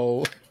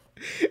 No.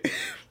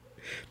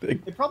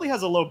 It probably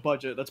has a low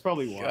budget. That's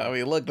probably why. I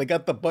mean, look, they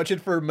got the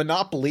budget for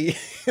Monopoly.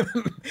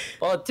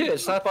 Well, dude,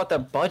 it's not about the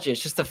budget.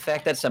 It's just the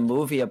fact that it's a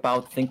movie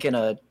about thinking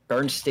a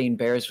Bernstein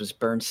Bears was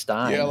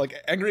Bernstein. Yeah, like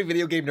Angry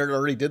Video Game Nerd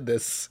already did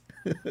this.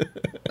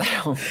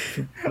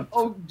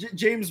 Oh,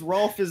 James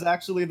Rolfe is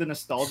actually the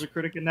nostalgia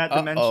critic in that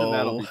dimension.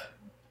 That'll be...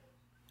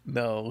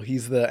 No,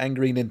 he's the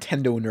angry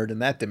Nintendo nerd in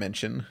that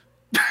dimension.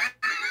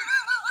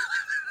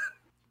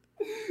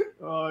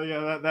 Oh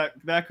yeah,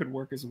 that could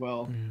work as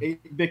well.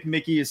 8-bit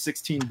Mickey is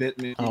 16-bit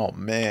Mickey. Oh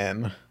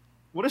man,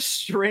 what a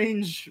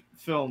strange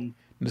film.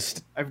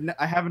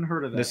 I haven't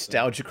heard of that.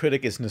 Nostalgia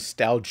critic is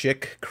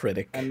nostalgic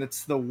critic, and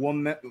it's the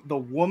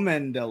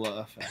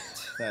Mandela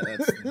effect.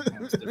 That's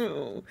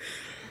different.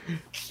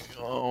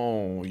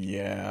 Oh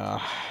yeah,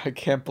 I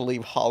can't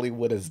believe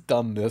Hollywood has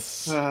done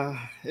this.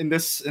 In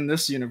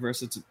this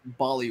universe, it's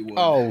Bollywood.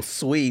 Oh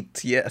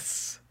sweet,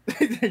 yes.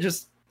 They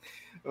just,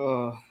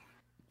 what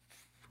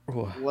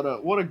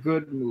a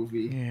good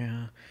movie.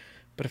 Yeah,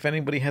 but if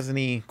anybody has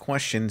any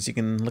questions, you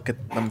can look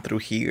at them through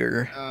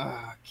here.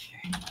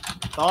 Okay.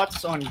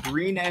 Thoughts on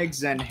Green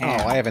Eggs and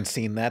Ham? Oh, I haven't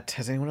seen that.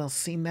 Has anyone else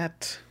seen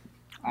that?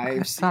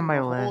 I've seen the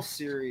whole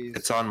series.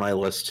 It's on my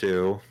list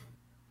too.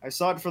 I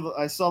saw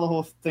the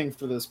whole thing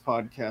for this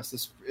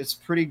podcast. It's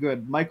pretty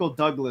good. Michael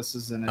Douglas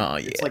is in it. Oh,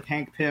 yeah. It's like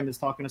Hank Pym is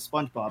talking to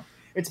SpongeBob.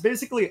 It's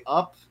basically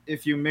Up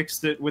if you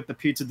mixed it with the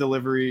pizza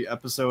delivery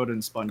episode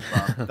and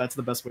SpongeBob. That's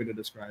the best way to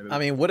describe it. I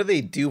mean, what do they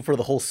do for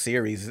the whole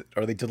series?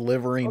 Are they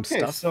delivering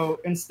stuff?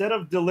 So instead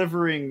of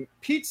delivering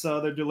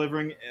pizza, they're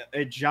delivering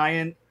a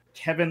giant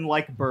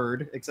Kevin-like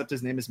bird, except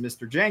his name is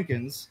Mr.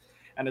 Jenkins.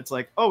 And it's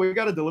like, oh, we've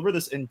got to deliver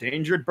this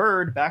endangered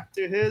bird back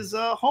to his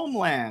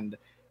homeland.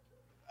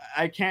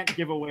 I can't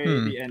give away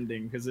the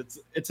ending because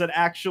it's an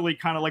actually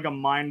kind of like a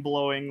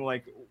mind-blowing,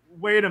 like,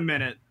 wait a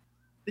minute.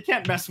 You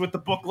can't mess with the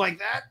book like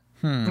that.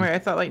 Wait, I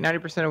thought like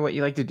 90% of what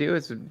you like to do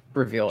is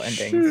reveal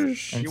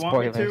endings and You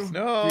spoilers. want me to?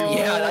 No.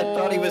 Yeah, I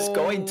thought he was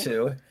going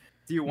to.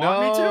 Do you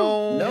want me to?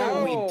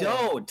 No, we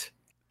don't.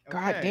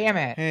 God damn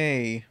it.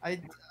 Hey.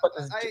 Put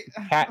this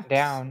cat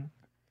down.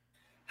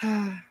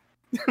 I'm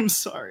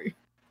sorry.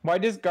 Why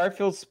does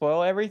Garfield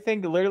spoil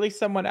everything? Literally,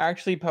 someone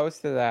actually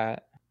posted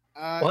that.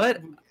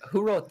 What?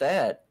 Who wrote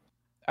that?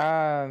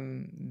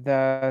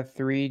 The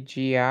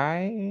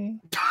 3GI.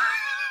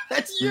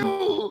 That's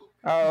you.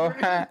 Oh,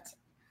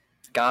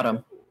 got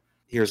him.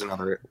 Here's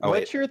another. Oh,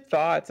 what's your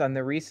thoughts on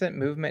the recent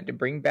movement to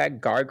bring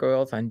back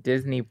Gargoyles on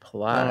Disney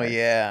Plus? Oh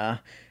yeah.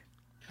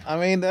 I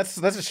mean, that's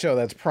a show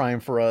that's prime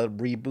for a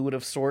reboot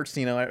of sorts.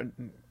 You know,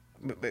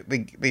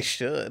 they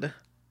should.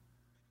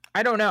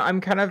 I don't know. I'm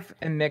kind of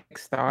in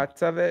mixed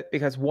thoughts of it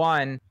because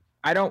one,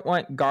 I don't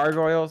want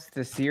Gargoyles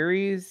the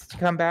series to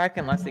come back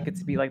unless it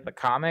gets to be like the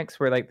comics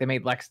where like they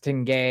made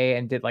Lexington gay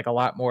and did like a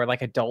lot more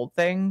like adult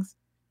things.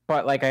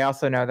 But like I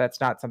also know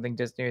that's not something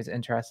Disney is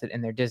interested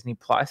in their Disney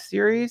Plus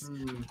series.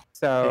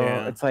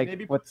 So it's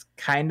like what's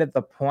kind of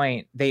the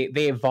point? They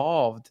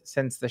evolved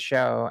since the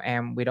show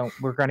and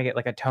we're going to get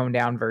like a toned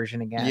down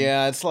version again.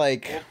 Yeah, it's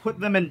like we'll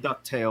put them in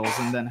DuckTales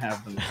and then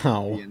have them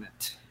be in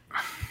it.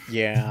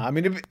 Yeah, I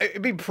mean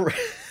it'd be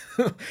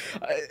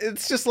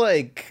it's just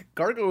like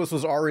Gargoyles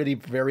was already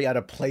very out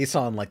of place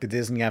on like the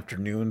Disney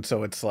Afternoon,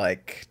 so it's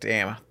like,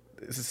 damn,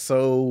 this is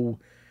so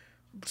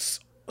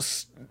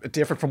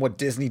different from what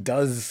Disney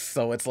does.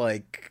 So it's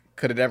like,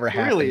 could it ever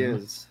happen? It really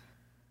is.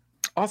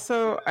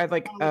 Also, I'd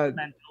like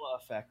Mandela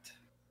effect.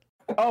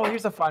 Oh,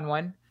 here's a fun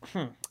one.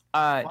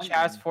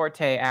 Chaz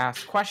Forte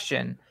asks,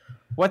 question: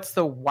 what's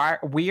the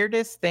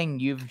weirdest thing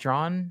you've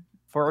drawn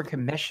for a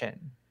commission?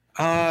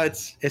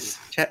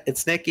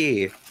 It's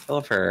Nikki. I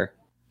love her.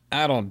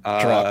 I don't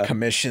draw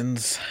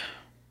commissions.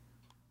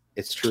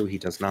 It's true, he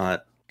does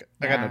not.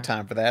 I got no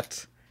time for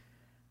that.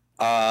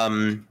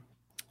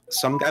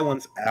 Some guy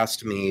once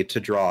asked me to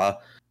draw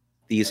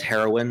these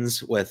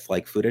heroines with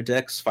like food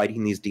addicts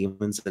fighting these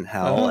demons in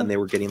hell, and they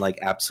were getting like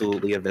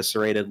absolutely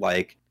eviscerated,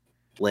 like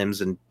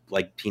limbs and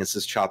like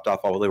penises chopped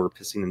off while they were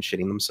pissing and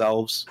shitting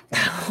themselves.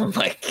 Oh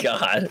my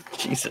god,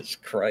 Jesus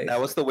Christ!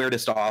 That was the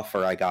weirdest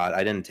offer I got.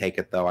 I didn't take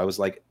it though. I was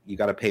like, you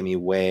got to pay me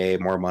way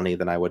more money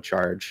than I would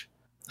charge.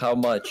 How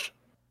much?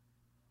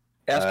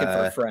 Asking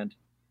for a friend.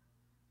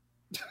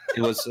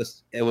 It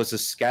was a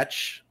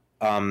sketch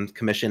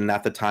commission, and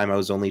at the time I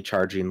was only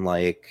charging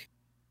like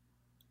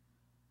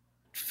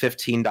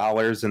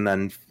 $15 and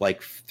then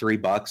like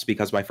 $3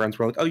 because my friends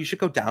were like, oh, you should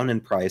go down in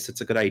price, it's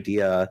a good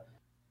idea.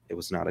 It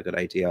was not a good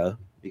idea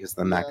because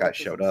then that guy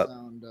showed up.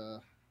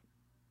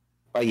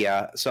 But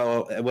yeah,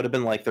 so it would have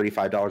been like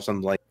 $35.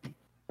 I'm like, I'm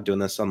doing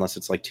this unless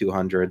it's like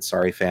 $200.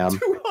 Sorry, fam.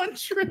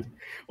 200.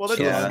 Well, that's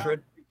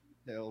 200.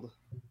 All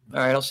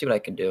right, I'll see what I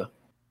can do.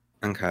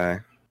 Okay.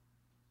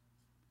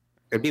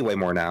 It'd be way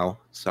more now.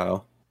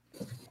 So.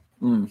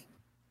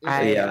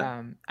 I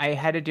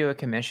had to do a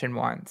commission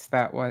once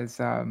that was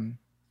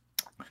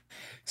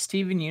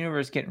Steven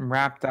Universe getting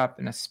wrapped up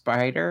in a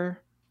spider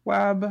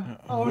web.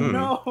 Oh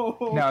no!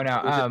 No.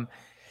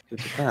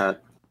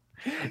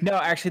 No,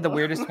 actually, the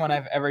weirdest one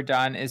I've ever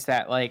done is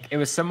that like it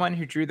was someone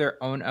who drew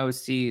their own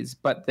OCs,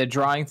 but the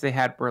drawings they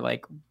had were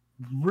like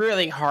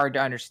really hard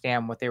to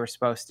understand what they were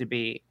supposed to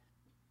be.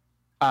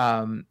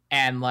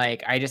 And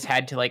like I just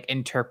had to like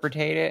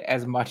interpretate it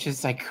as much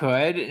as I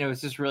could, and it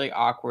was just really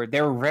awkward.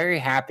 They were very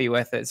happy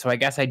with it, so I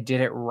guess I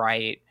did it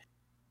right.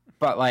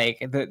 But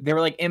like they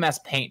were like MS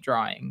Paint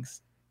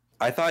drawings.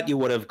 I thought you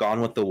would have gone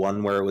with the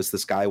one where it was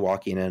this guy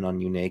walking in on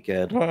you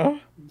naked. Did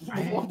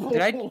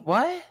I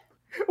what?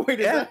 Wait,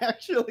 is that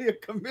actually a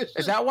commission?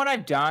 Is that what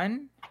I've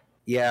done?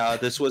 Yeah,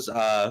 this was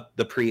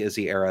the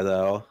pre-Izzy era,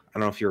 though. I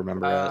don't know if you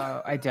remember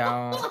it. I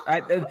don't.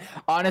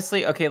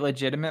 Honestly, okay,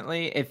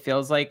 legitimately, it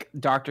feels like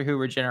Doctor Who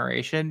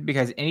Regeneration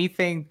because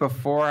anything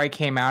before I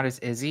came out as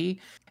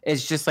Izzy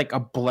is just like a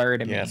blur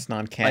to me. Yeah, it's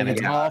non-canon. Like,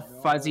 it's all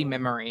fuzzy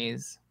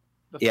memories.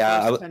 The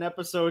first 10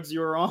 episodes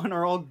you were on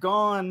are all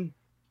gone.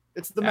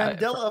 It's the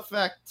Mandela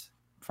effect.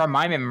 From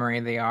my memory,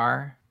 they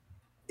are.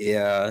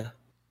 Yeah.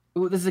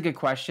 Ooh, this is a good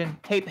question.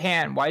 Hey,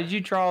 Pan, why did you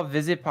draw a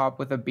Visipop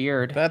with a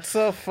beard? That's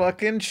a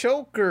fucking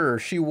choker.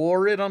 She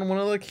wore it on one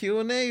of the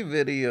Q&A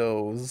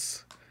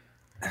videos.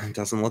 It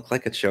doesn't look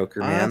like a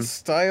choker, man.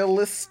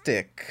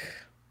 Stylistic.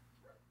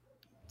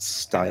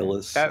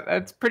 Stylist.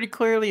 That's pretty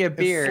clearly a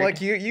beard. It's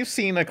like you've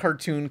seen a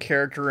cartoon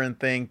character and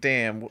think,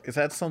 damn, is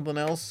that something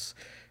else?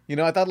 You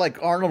know, I thought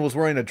like Arnold was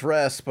wearing a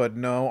dress, but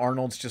no,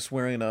 Arnold's just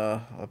wearing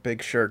a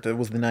big shirt. It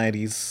was the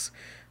 90s.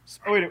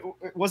 Oh, wait,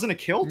 it wasn't a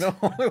kilt? No,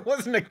 it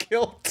wasn't a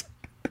kilt.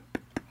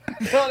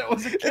 I thought it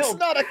was a kilt. It's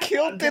not a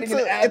kilt.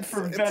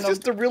 It's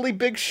just a really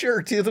big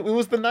shirt. It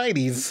was the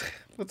 90s.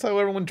 That's how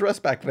everyone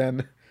dressed back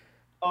then.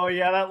 Oh,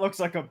 yeah, that looks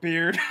like a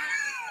beard.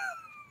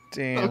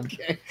 Damn.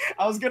 Okay.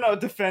 I was going to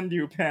defend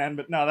you, Pan,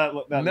 but no, that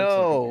looks like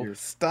a beard.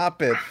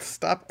 Stop it.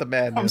 Stop the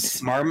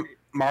madness.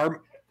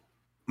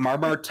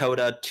 Marmar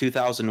Toda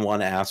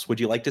 2001 asks, would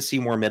you like to see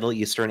more Middle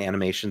Eastern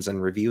animations and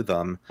review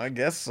them? I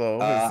guess so.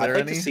 Is I'd there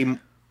like any? to see...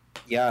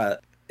 Yeah,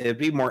 it'd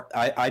be more...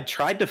 I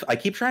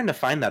keep trying to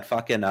find that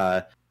fucking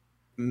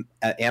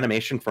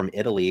animation from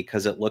Italy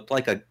because it looked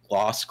like a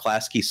lost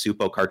Klasky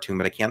Supo cartoon,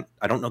 but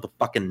I don't know the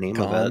fucking name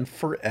of Gone it.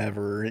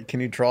 forever. Can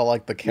you draw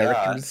like the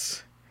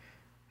characters?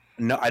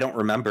 No, I don't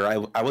remember.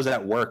 I was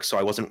at work, so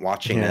I wasn't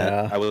watching it.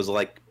 I was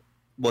like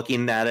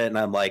looking at it, and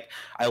I'm like,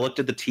 I looked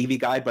at the TV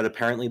guide, but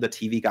apparently the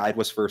TV guide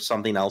was for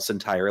something else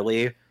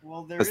entirely.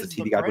 Well, there is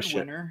the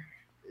Breadwinner.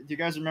 Do you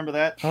guys remember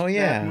that? Oh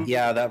yeah,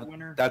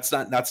 that's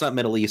not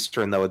Middle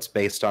Eastern though. It's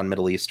based on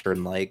Middle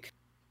Eastern like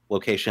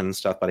location and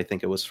stuff, but I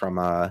think it was from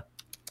the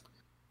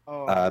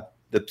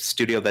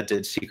studio that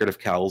did Secret of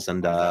Kells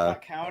and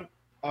count.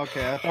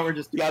 Okay, I thought we're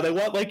just they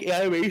want like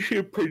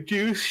animation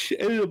produced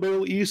in the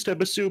Middle East.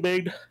 I'm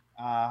assuming.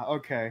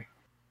 Okay.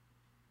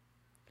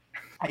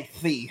 I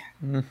see.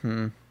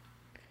 Mm-hmm.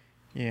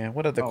 Yeah.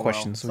 What other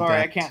questions? Well.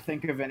 Sorry, I can't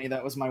think of any.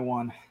 That was my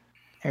one.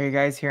 Are you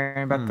guys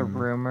hearing about the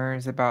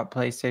rumors about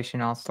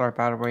PlayStation All-Star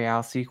Battle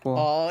Royale sequel?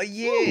 Oh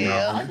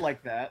yeah, I'd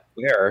like that.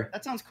 Where?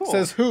 That sounds cool.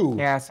 Says who?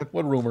 Yeah. So,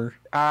 what rumor?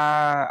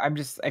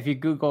 If you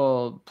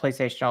Google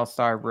PlayStation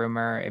All-Star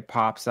rumor, it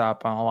pops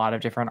up on a lot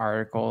of different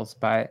articles,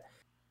 but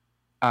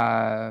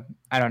I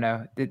don't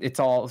know. It's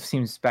all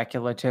seems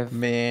speculative.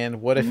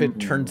 Man, what if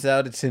it turns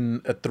out it's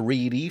in a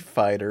 3D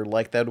fighter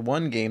like that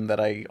one game that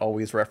I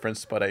always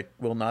reference, but I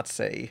will not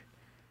say?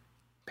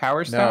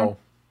 Power Stone? No.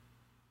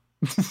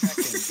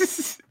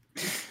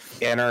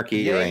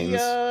 Anarchy reigns.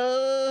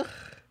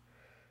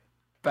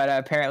 But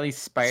apparently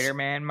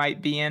Spider-Man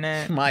might be in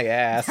it. My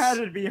ass.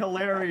 That'd be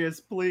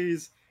hilarious,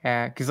 please.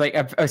 Yeah, because like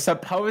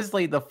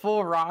supposedly the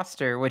full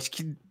roster,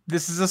 which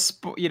this is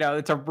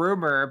it's a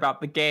rumor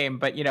about the game,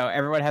 but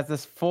everyone has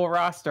this full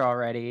roster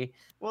already.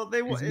 Well,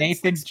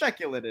 it's like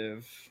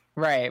speculative,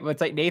 right? Well,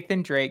 it's like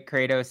Nathan Drake,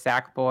 Kratos,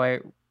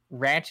 Sackboy,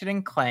 Ratchet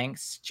and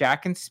Clanks,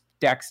 Jack and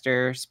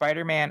Dexter,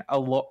 Spider-Man,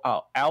 Eloy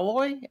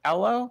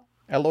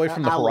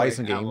from the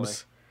Horizon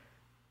games.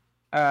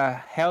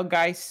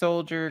 Hellgeist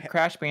Soldier,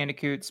 Crash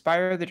Bandicoot,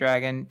 Spyro the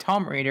Dragon,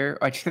 Tomb Raider,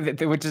 which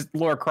is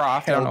Lara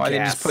Croft. I don't know why they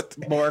just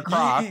put Lara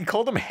Croft. You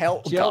called him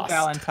Hell. Jill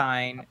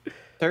Valentine,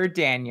 Third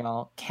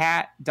Daniel,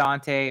 Kat,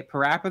 Dante,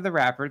 Parappa the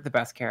Rapper, the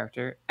best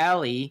character,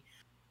 Ellie,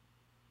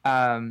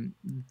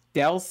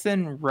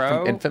 Delson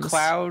Rowe,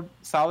 Cloud,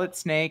 Solid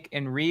Snake,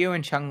 and Ryu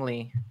and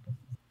Chun-Li.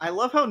 I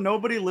love how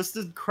nobody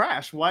listed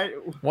Crash. Why?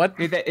 What?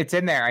 It's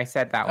in there. I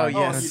said that one. Oh,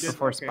 yes.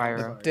 Before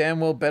Spyro. Damn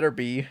well better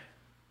be.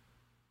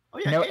 Oh,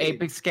 yeah, no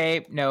Ape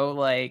Escape. No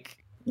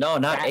No,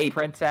 not Ape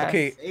Princess.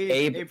 Okay,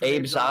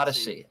 Abe's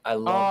Odyssey. I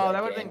love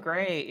that would have been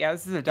great. Yeah,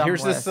 this is a dumb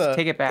list. This,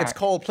 take it back. It's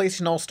called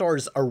PlayStation All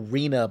Stars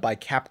Arena by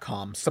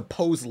Capcom.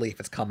 Supposedly, if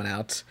it's coming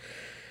out.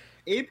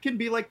 Abe can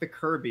be like the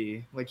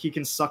Kirby. Like he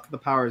can suck the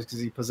powers because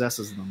he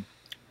possesses them.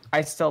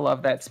 I still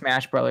love that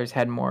Smash Brothers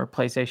had more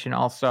PlayStation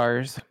All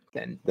Stars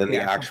than the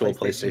actual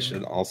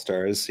PlayStation All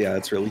Stars. Yeah,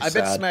 it's really sad.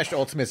 I bet Smash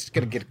Ultimate's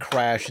gonna get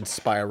Crash and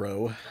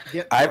Spyro.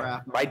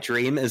 My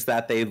dream is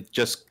that they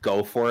just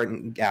go for it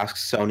and ask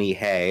Sony,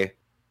 "Hey,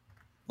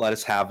 let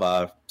us have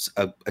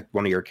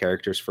one of your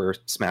characters for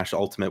Smash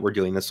Ultimate. We're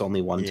doing this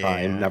only one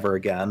time, never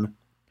again."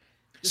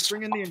 Just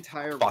bring in the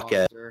entire Fuck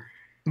roster.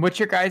 What's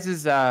your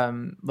guys'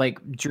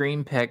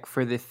 dream pick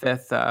for the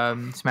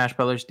 5th Smash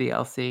Brothers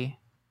DLC?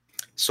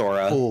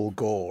 Sora. Full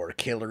gore,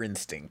 Killer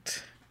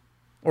Instinct,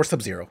 or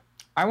Sub-Zero.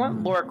 I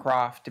want Laura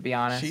Croft, to be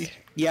honest.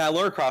 Yeah,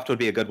 Laura Croft would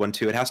be a good one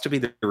too. It has to be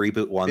the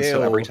reboot one, so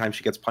Ew. every time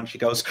she gets punched, she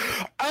goes,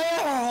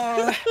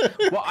 "Ah!"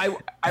 Well, I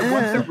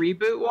want the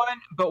reboot one,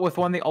 but with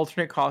one of the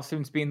alternate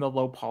costumes being the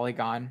low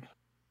polygon.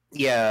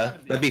 Yeah,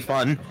 that'd be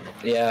fun.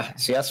 Yeah,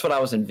 see, that's what I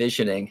was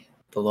envisioning,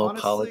 the low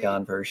Honestly,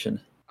 polygon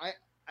version.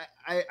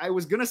 I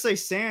was gonna say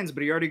Sans,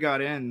 but he already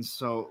got in,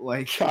 so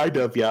like Kind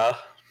of, yeah.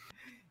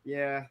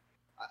 yeah.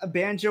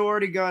 Banjo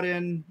already got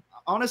in.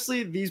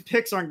 Honestly, these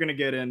picks aren't gonna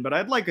get in, but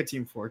I'd like a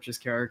Team Fortress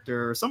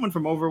character or someone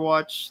from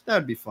Overwatch.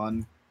 That'd be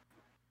fun.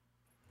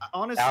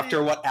 Honestly,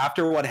 After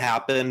what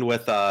happened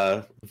with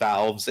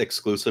Valve's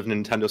exclusive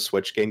Nintendo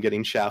Switch game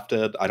getting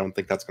shafted, I don't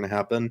think that's going to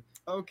happen.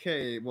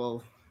 okay,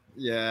 well,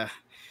 yeah,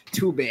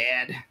 too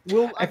bad.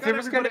 Well, If there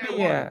was going to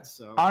be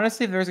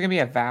honestly, if there was going to be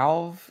a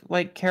Valve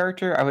like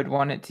character, I would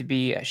want it to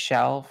be a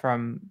Shell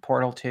from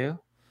Portal 2.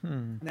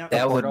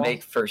 That would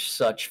make for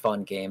such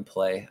fun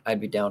gameplay.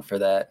 I'd be down for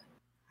that.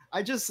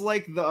 I just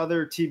like the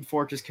other Team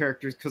Fortress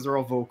characters because they're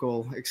all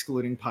vocal,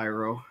 excluding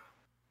Pyro.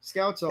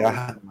 Scout's always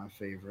been my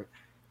favorite.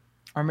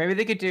 Or maybe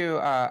they could do.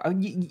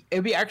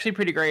 It'd be actually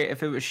pretty great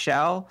if it was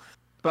Shell,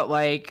 but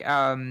like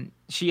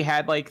she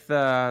had like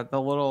the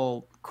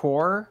little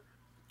core.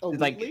 Oh,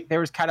 like really?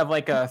 there was kind of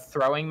like a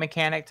throwing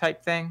mechanic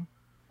type thing.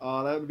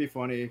 Oh, that would be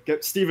funny.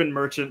 Get Steven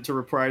Merchant to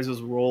reprise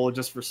his role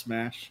just for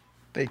Smash.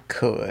 They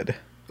could.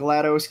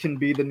 GLaDOS can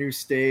be the new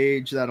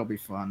stage. That'll be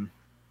fun.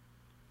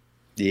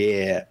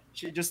 Yeah.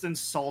 She just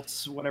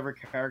insults whatever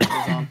character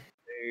is on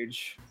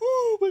stage.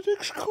 Oh, my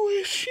next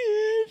question.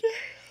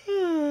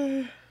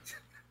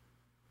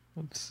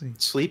 Let's see.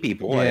 Sleepy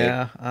boy.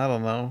 Yeah, I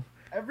don't know.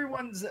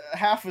 Everyone's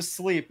half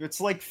asleep.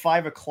 It's like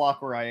 5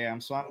 o'clock where I am,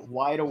 so I'm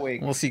wide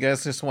awake. Well, so you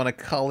guys just want to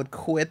call it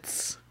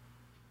quits?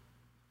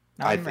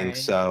 I think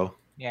so.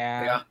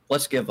 Yeah.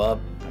 Let's give up.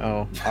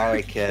 Oh. All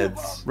right,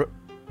 kids.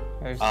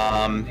 There's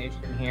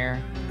elimination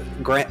here.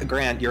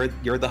 Grant,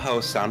 you're the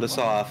host. Sound us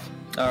off.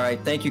 All right,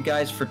 thank you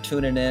guys for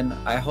tuning in.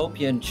 I hope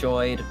you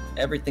enjoyed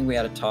everything we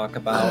had to talk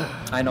about.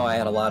 I know I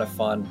had a lot of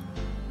fun.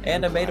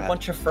 And I made a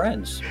bunch of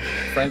friends.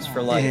 Friends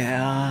for life.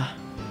 Yeah.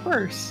 Of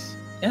course.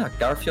 Yeah,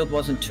 Garfield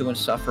wasn't too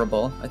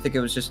insufferable. I think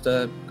it was just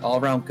a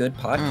all-around good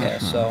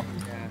podcast. So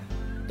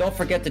don't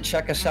forget to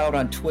check us out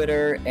on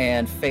Twitter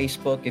and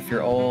Facebook if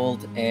you're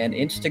old, and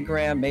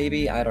Instagram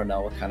maybe. I don't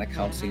know what kind of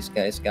accounts these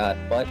guys got,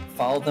 but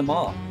follow them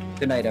all.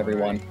 Good night,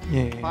 everyone.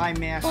 Bye,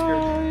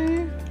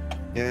 Master.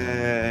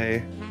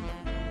 Yay.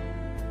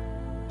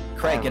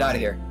 Craig, get out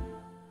of here.